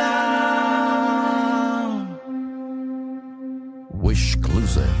alam. Wish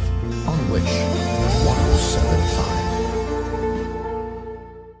Exclusive on Wish 1075.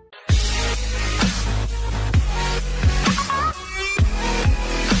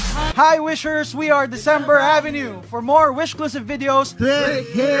 Hi Wishers, we are December Avenue. For more Wish-clusive videos, Click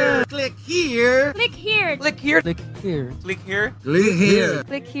here. Click here. Click here. click here. Click here. Click here.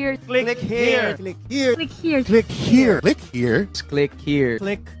 Click here. Click here. Click here. Click here. Click here. Click here. Click here.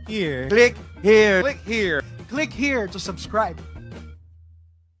 Click here. Click here. Click here. Click here to subscribe.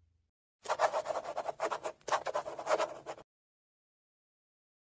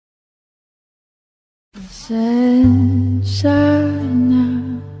 Pasensya na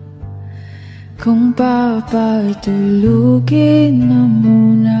kung papatulugin na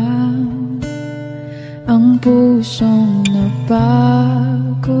muna ang pusong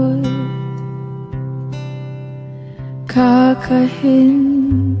napagod. Kakahintay,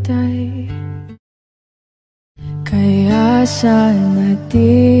 kaya sa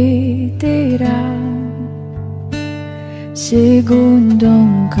natitirang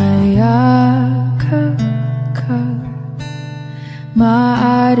segundong kayakap ka,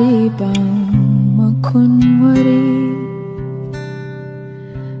 maaari bang magkunwari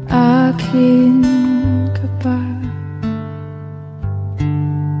akin ka pa?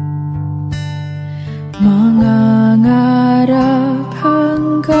 Mangangarap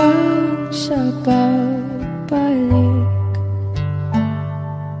hanggang sa babalik,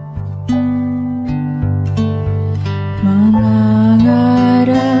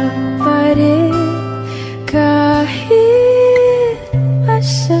 mangangarap pa rin kahit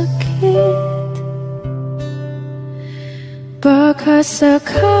masakit. Baka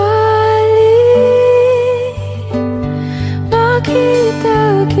sakali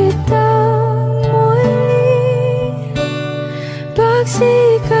makita kitang muli,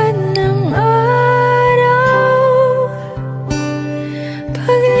 pagsikat ng araw,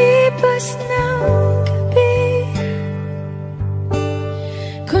 paglipas ng gabi,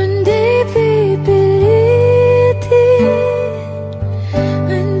 kundi pipilitin,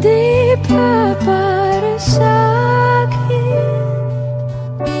 hindi pa para sa'kin.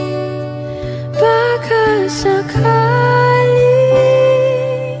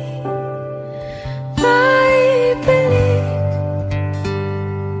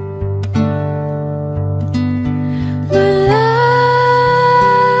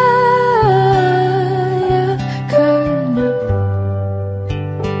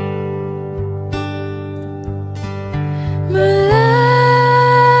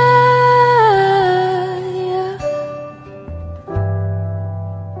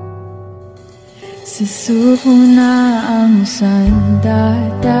 Susubo na ang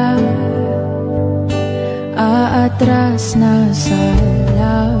sandata, aatras na sa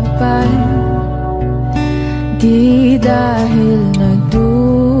laban. Di dahil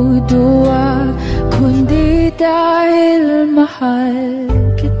nagduduwa, kundi dahil mahal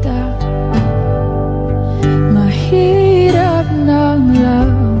kita. Mahirap ng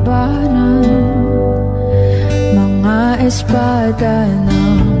labanan, mga espada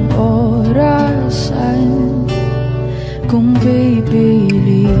ng orasan. Kung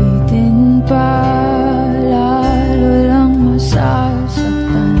pipilitin pa, lalo lang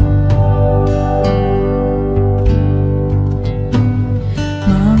masasaktan.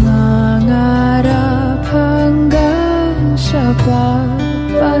 Mangangarap hanggang sa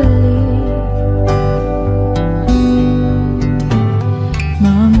babalik,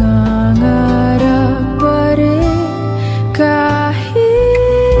 mangangarap pa rin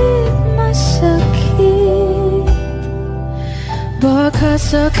kahit masakit. Baka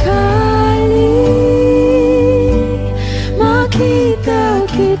sakali makita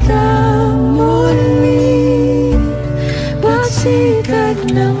kita muli, pagsikat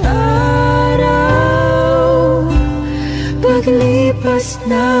ng araw, paglipas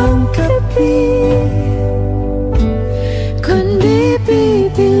ng gabi. Kundi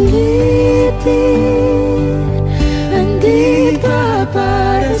pipilitin, hindi pa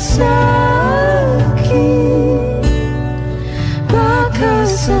para sa akin. Baka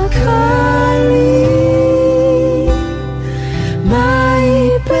sakali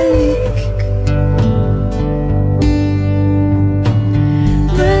maibalik.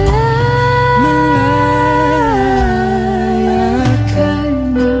 Malaya ka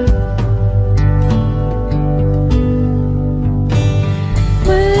na,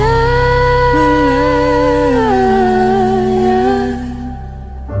 malaya.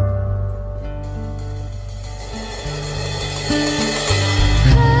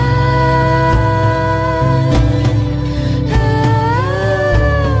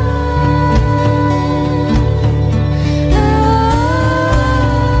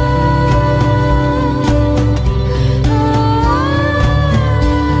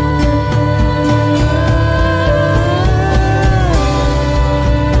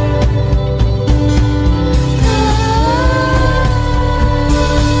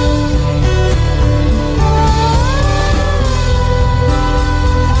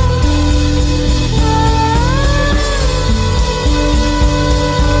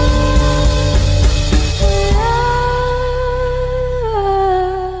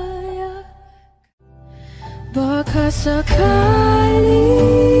 Baka sakali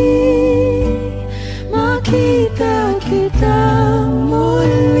makita kita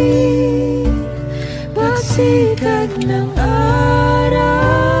muli, pagsikat ng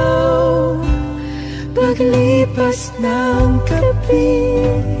araw, paglipas ng gabi.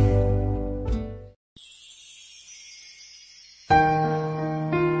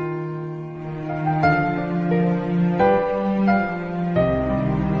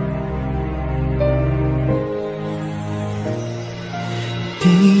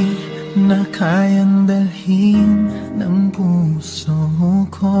 Di na kayang dalhin ng puso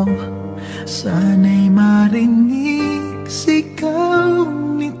ko, sana'y marinig sigaw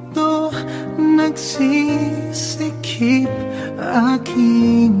nito. Nagsisikip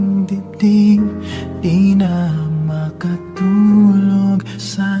aking dibdib, di na makatulog,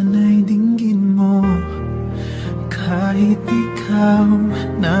 sana'y dinggin mo. Kahit ikaw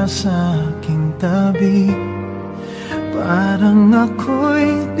nasa aking tabi, parang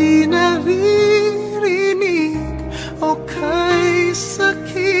ako'y di naririnig o kay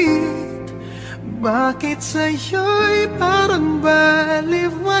sakit. Bakit sa'yo'y parang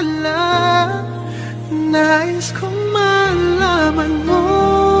baliwala? Nais kong malaman mo,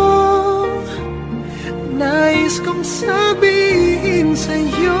 nais kong sabihin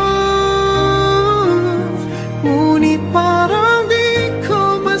sa'yo, ngunit parang di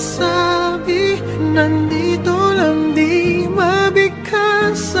ko masabi. Nandito lang, di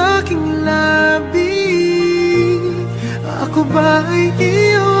mabigkas aking labi. Ako ba ay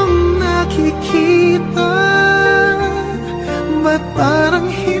iyong nakikita? Ba't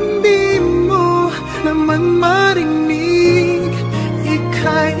parang hindi mo naman marinig?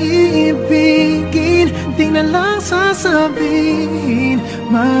 Ika'y iibigin, di na lang sasabihin.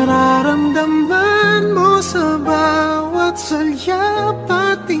 Mararamdaman mo sa bawat salya,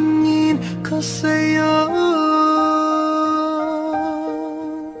 patingin ko sa'yo.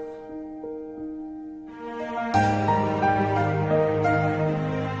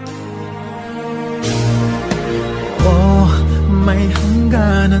 Oh, may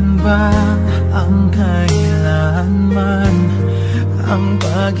hangganan kailan ba ang kailanman ang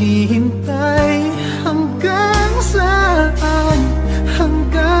paghihintay? Hanggang saan,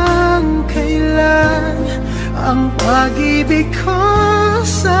 hanggang kailan ang pag-ibig ko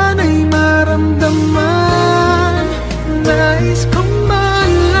sana'y maramdaman? Nais kong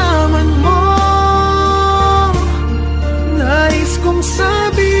malaman mo, nais kong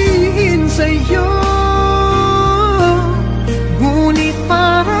sabihin sa'yo, ngunit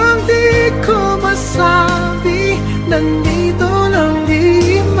parang di ko masabi. Nandito lang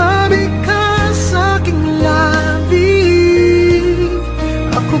di mabikas sa aking labi.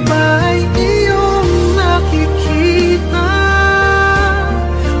 Ako ba'y iyong nakikita?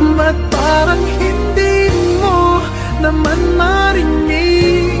 Ba't parang hindi mo naman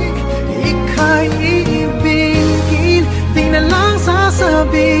marinig? Ika'y iibigin, di na lang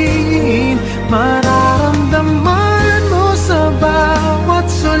sasabihin. Mararamdaman mo sa bawat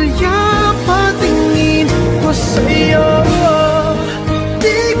sulya, patingin ko sa'yo.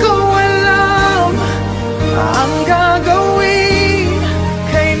 Di ko alam ang gagawin,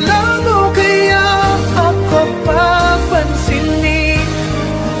 kailan mo kaya ako papansinin?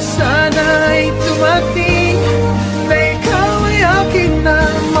 Sana'y tumating na ikaw ay akin na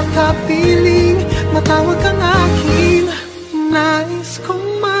makapiling, matawag kang akin. Nais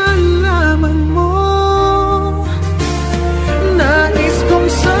kong malaman mo, nais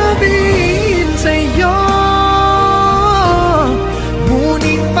kong sabihin sa'yo,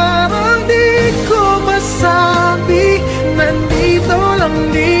 ngunit parang di ko masabi. Nandito lang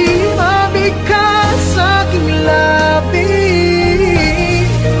di mabigas sa aking labi.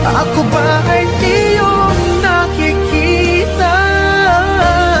 Ako ba ay iyong nakikita?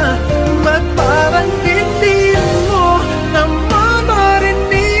 Ba't parang hindi mo naman marinig?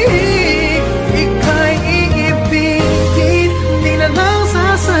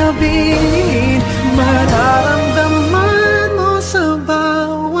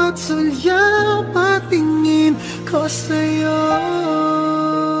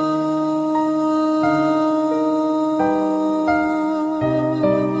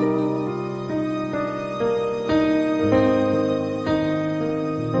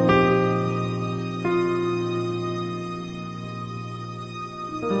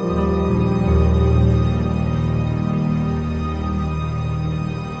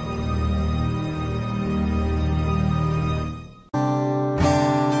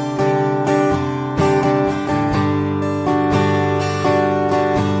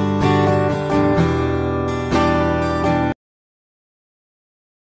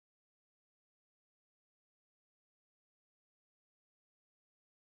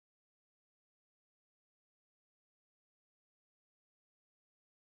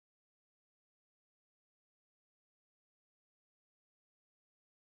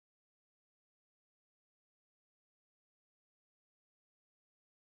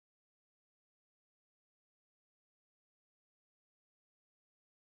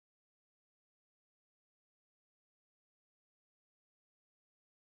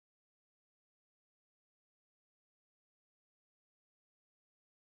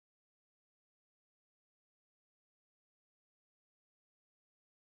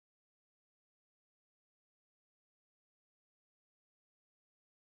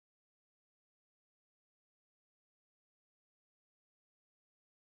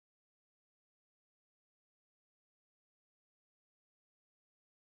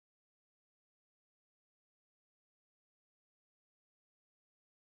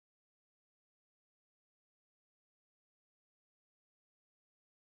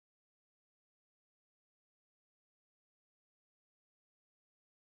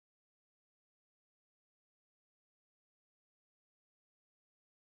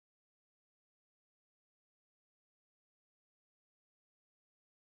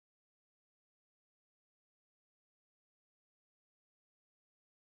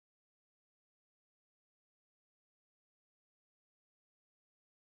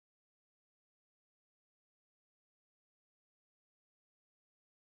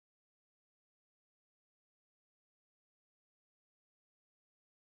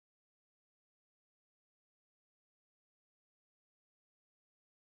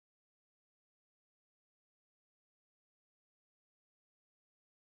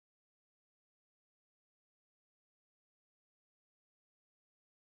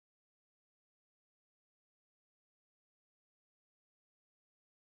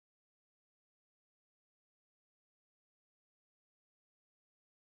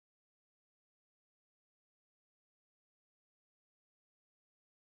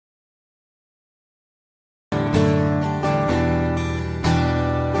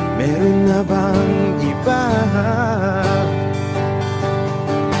 meron na bang iba?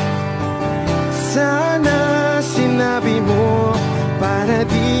 Sana sinabi mo para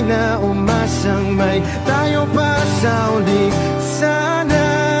di na umasang may tayo pa sa uli.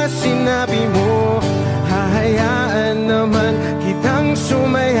 Sana sinabi mo hahayaan naman kitang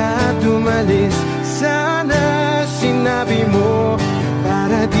sumaya at umalis. Sana sinabi mo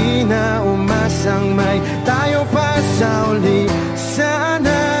para di na umasang may tayo pa sa uli.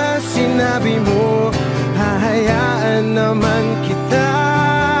 Sana sinabi mo hahayaan naman kita.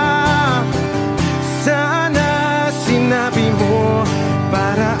 Sana sinabi mo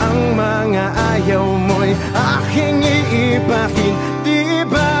para ang mga ayaw mo'y aking iibahin. Di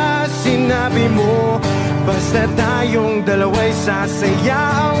ba sinabi mo basta tayong dalawa'y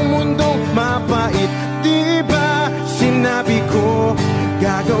sasaya ang mundong mapait? Di ba sinabi ko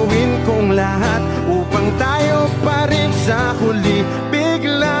gagawin kong lahat upang tayo pa rin sa huli?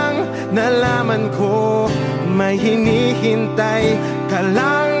 Biglang nalaman ko may hinihintay ka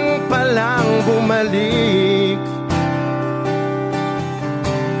lang palang bumalik.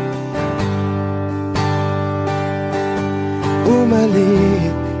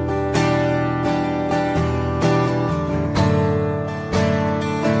 Bumalik.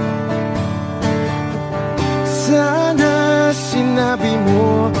 Sana sinabi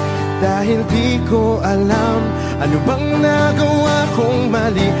mo dahil di ko alam ano bang nagawa kong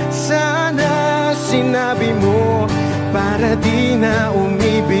mali. Sana sinabi mo para di na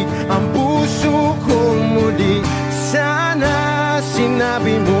umibig ang puso kong muli. Sana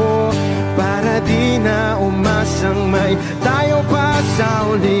sinabi mo para di na umasang may tayo pa sa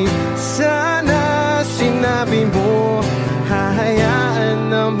uli. Sana sinabi mo hahayaan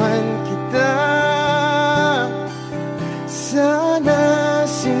naman kita. Sana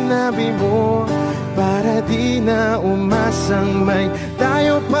sinabi mo para di na umasang may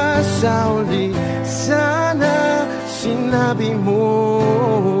tayo pa sa uli. Sana sinabi mo.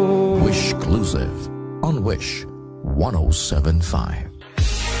 Wish Exclusive on Wish 107.5.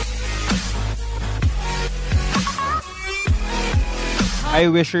 Hi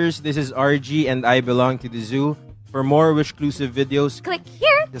Wishers, this is RG and I belong to the zoo. For more Wish-clusive videos, Click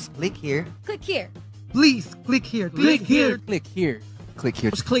here, just click here. click here, Please click here. Click here. Click here. Click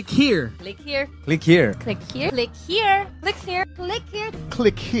here. Just click here. click here, Click here. click here, click here, click here, click here,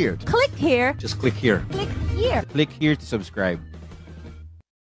 Click here. click here, Just click here. click here. Click here to subscribe.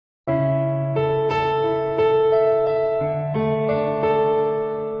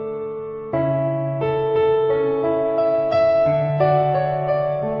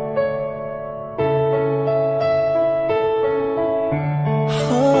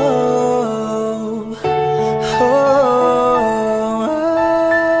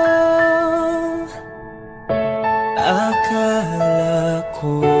 Akala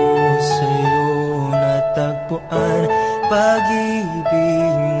ko sa'yo natagpuan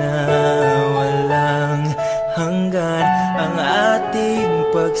pag-ibig na walang hanggan, ang ating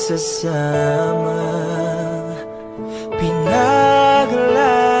pagsasama.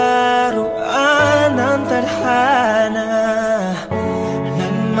 Pinaglaruan ng tadhana,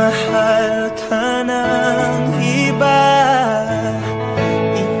 nagmahal ka ng iba.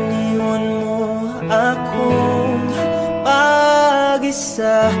 Iniwan mo akong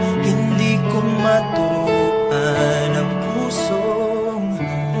mag-isa, hindi ko maturuan ang pusong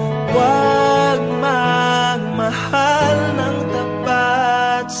huwag magmahal ng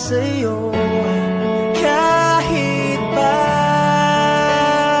tapat sa'yo. Kahit pa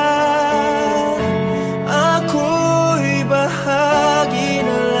ako'y bahagi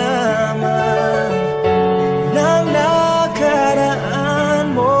na lamang ng nakaraan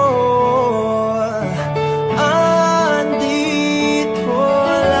mo, andito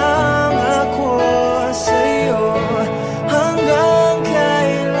lang ako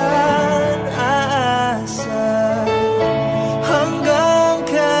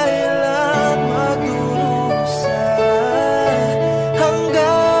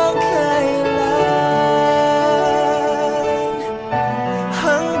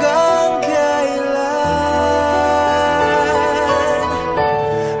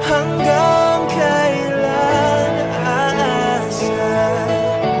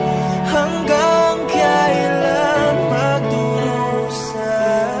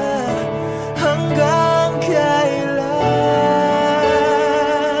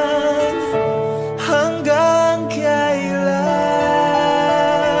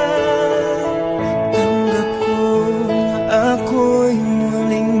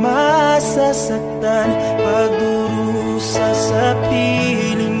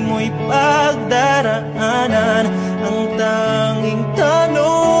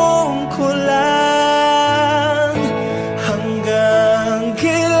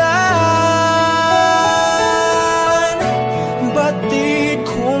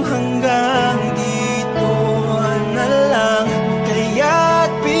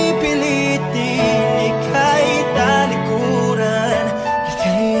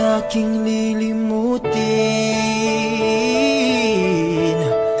aking lilimutin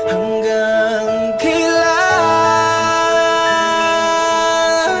hanggang kailan,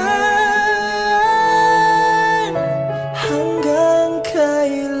 hanggang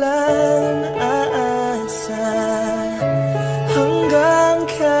kailan aasa, hanggang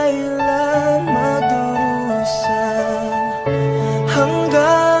kailan magdurusan,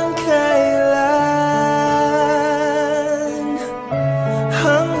 hanggang kailan,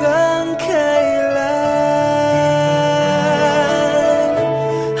 hanggang kailan,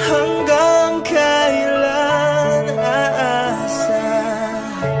 hanggang kailan aasa,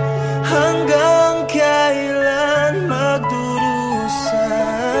 hanggang kailan magdurusa,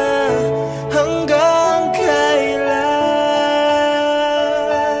 hanggang kailan,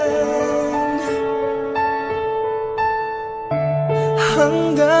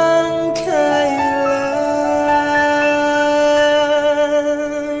 hanggang kailan.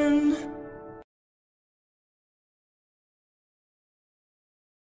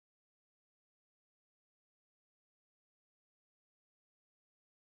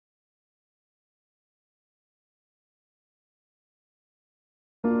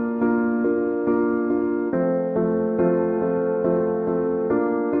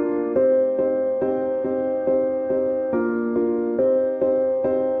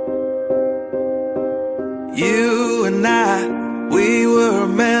 You and I, we were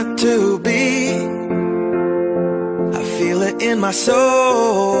meant to be. I feel it in my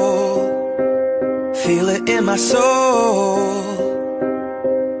soul, feel it in my soul.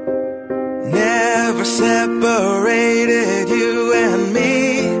 Never separated, you and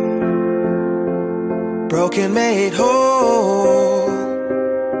me. Broken made whole,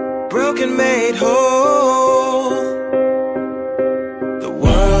 broken made whole. The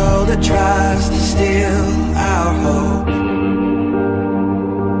world that tries to steal our hope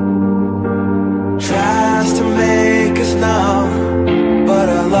tries to make us numb, but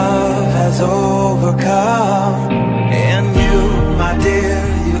our love has overcome. And you, my dear,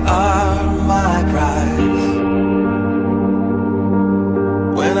 you are my prize.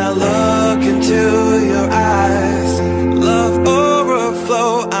 When I look into your eyes, love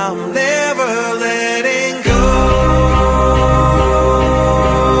overflow, I'm never letting go.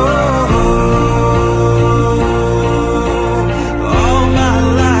 All my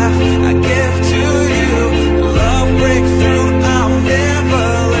life I give to you, love breakthrough, I'm never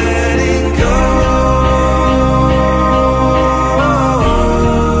letting go.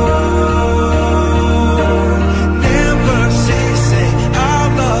 Never ceasing, our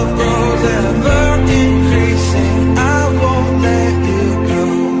love grows ever increasing, I won't let you go.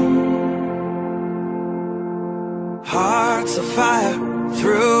 Hearts of fire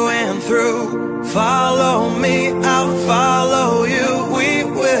through and through, follow me, I'll follow you, we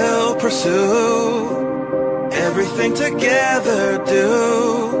will pursue everything together, do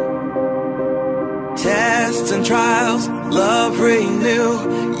tests and trials, love renew.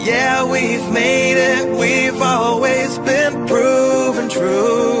 Yeah, we've made it, we've always been proven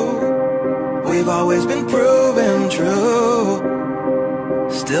true, we've always been proven true.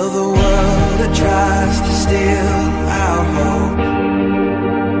 Still the world that tries to steal our hope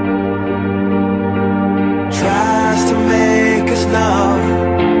tries to make us numb,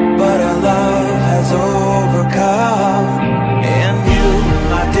 but our love has overcome. And you,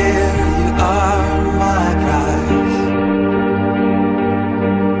 my dear, you are my prize.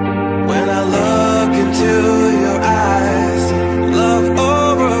 When I look into your eyes, love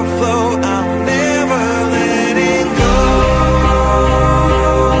overflow, I'm never letting go.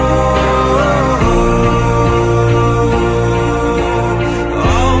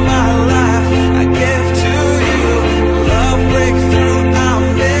 All my life I give to you, love breakthrough, I'm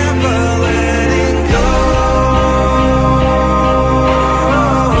never letting go.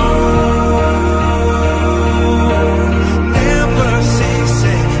 Never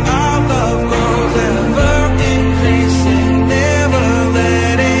ceasing, our love grows ever increasing, never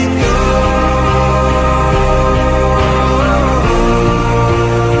letting go.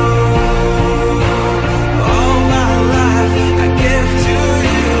 All my life I give to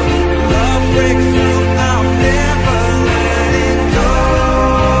you, love breakthrough, I'm never letting go.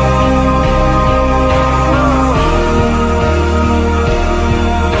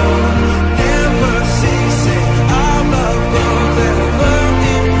 Never ceasing, our love grows ever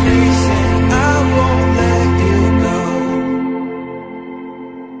increasing, I won't let you go.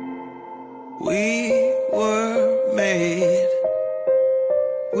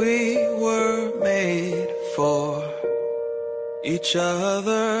 We were made for each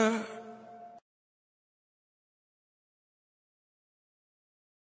other.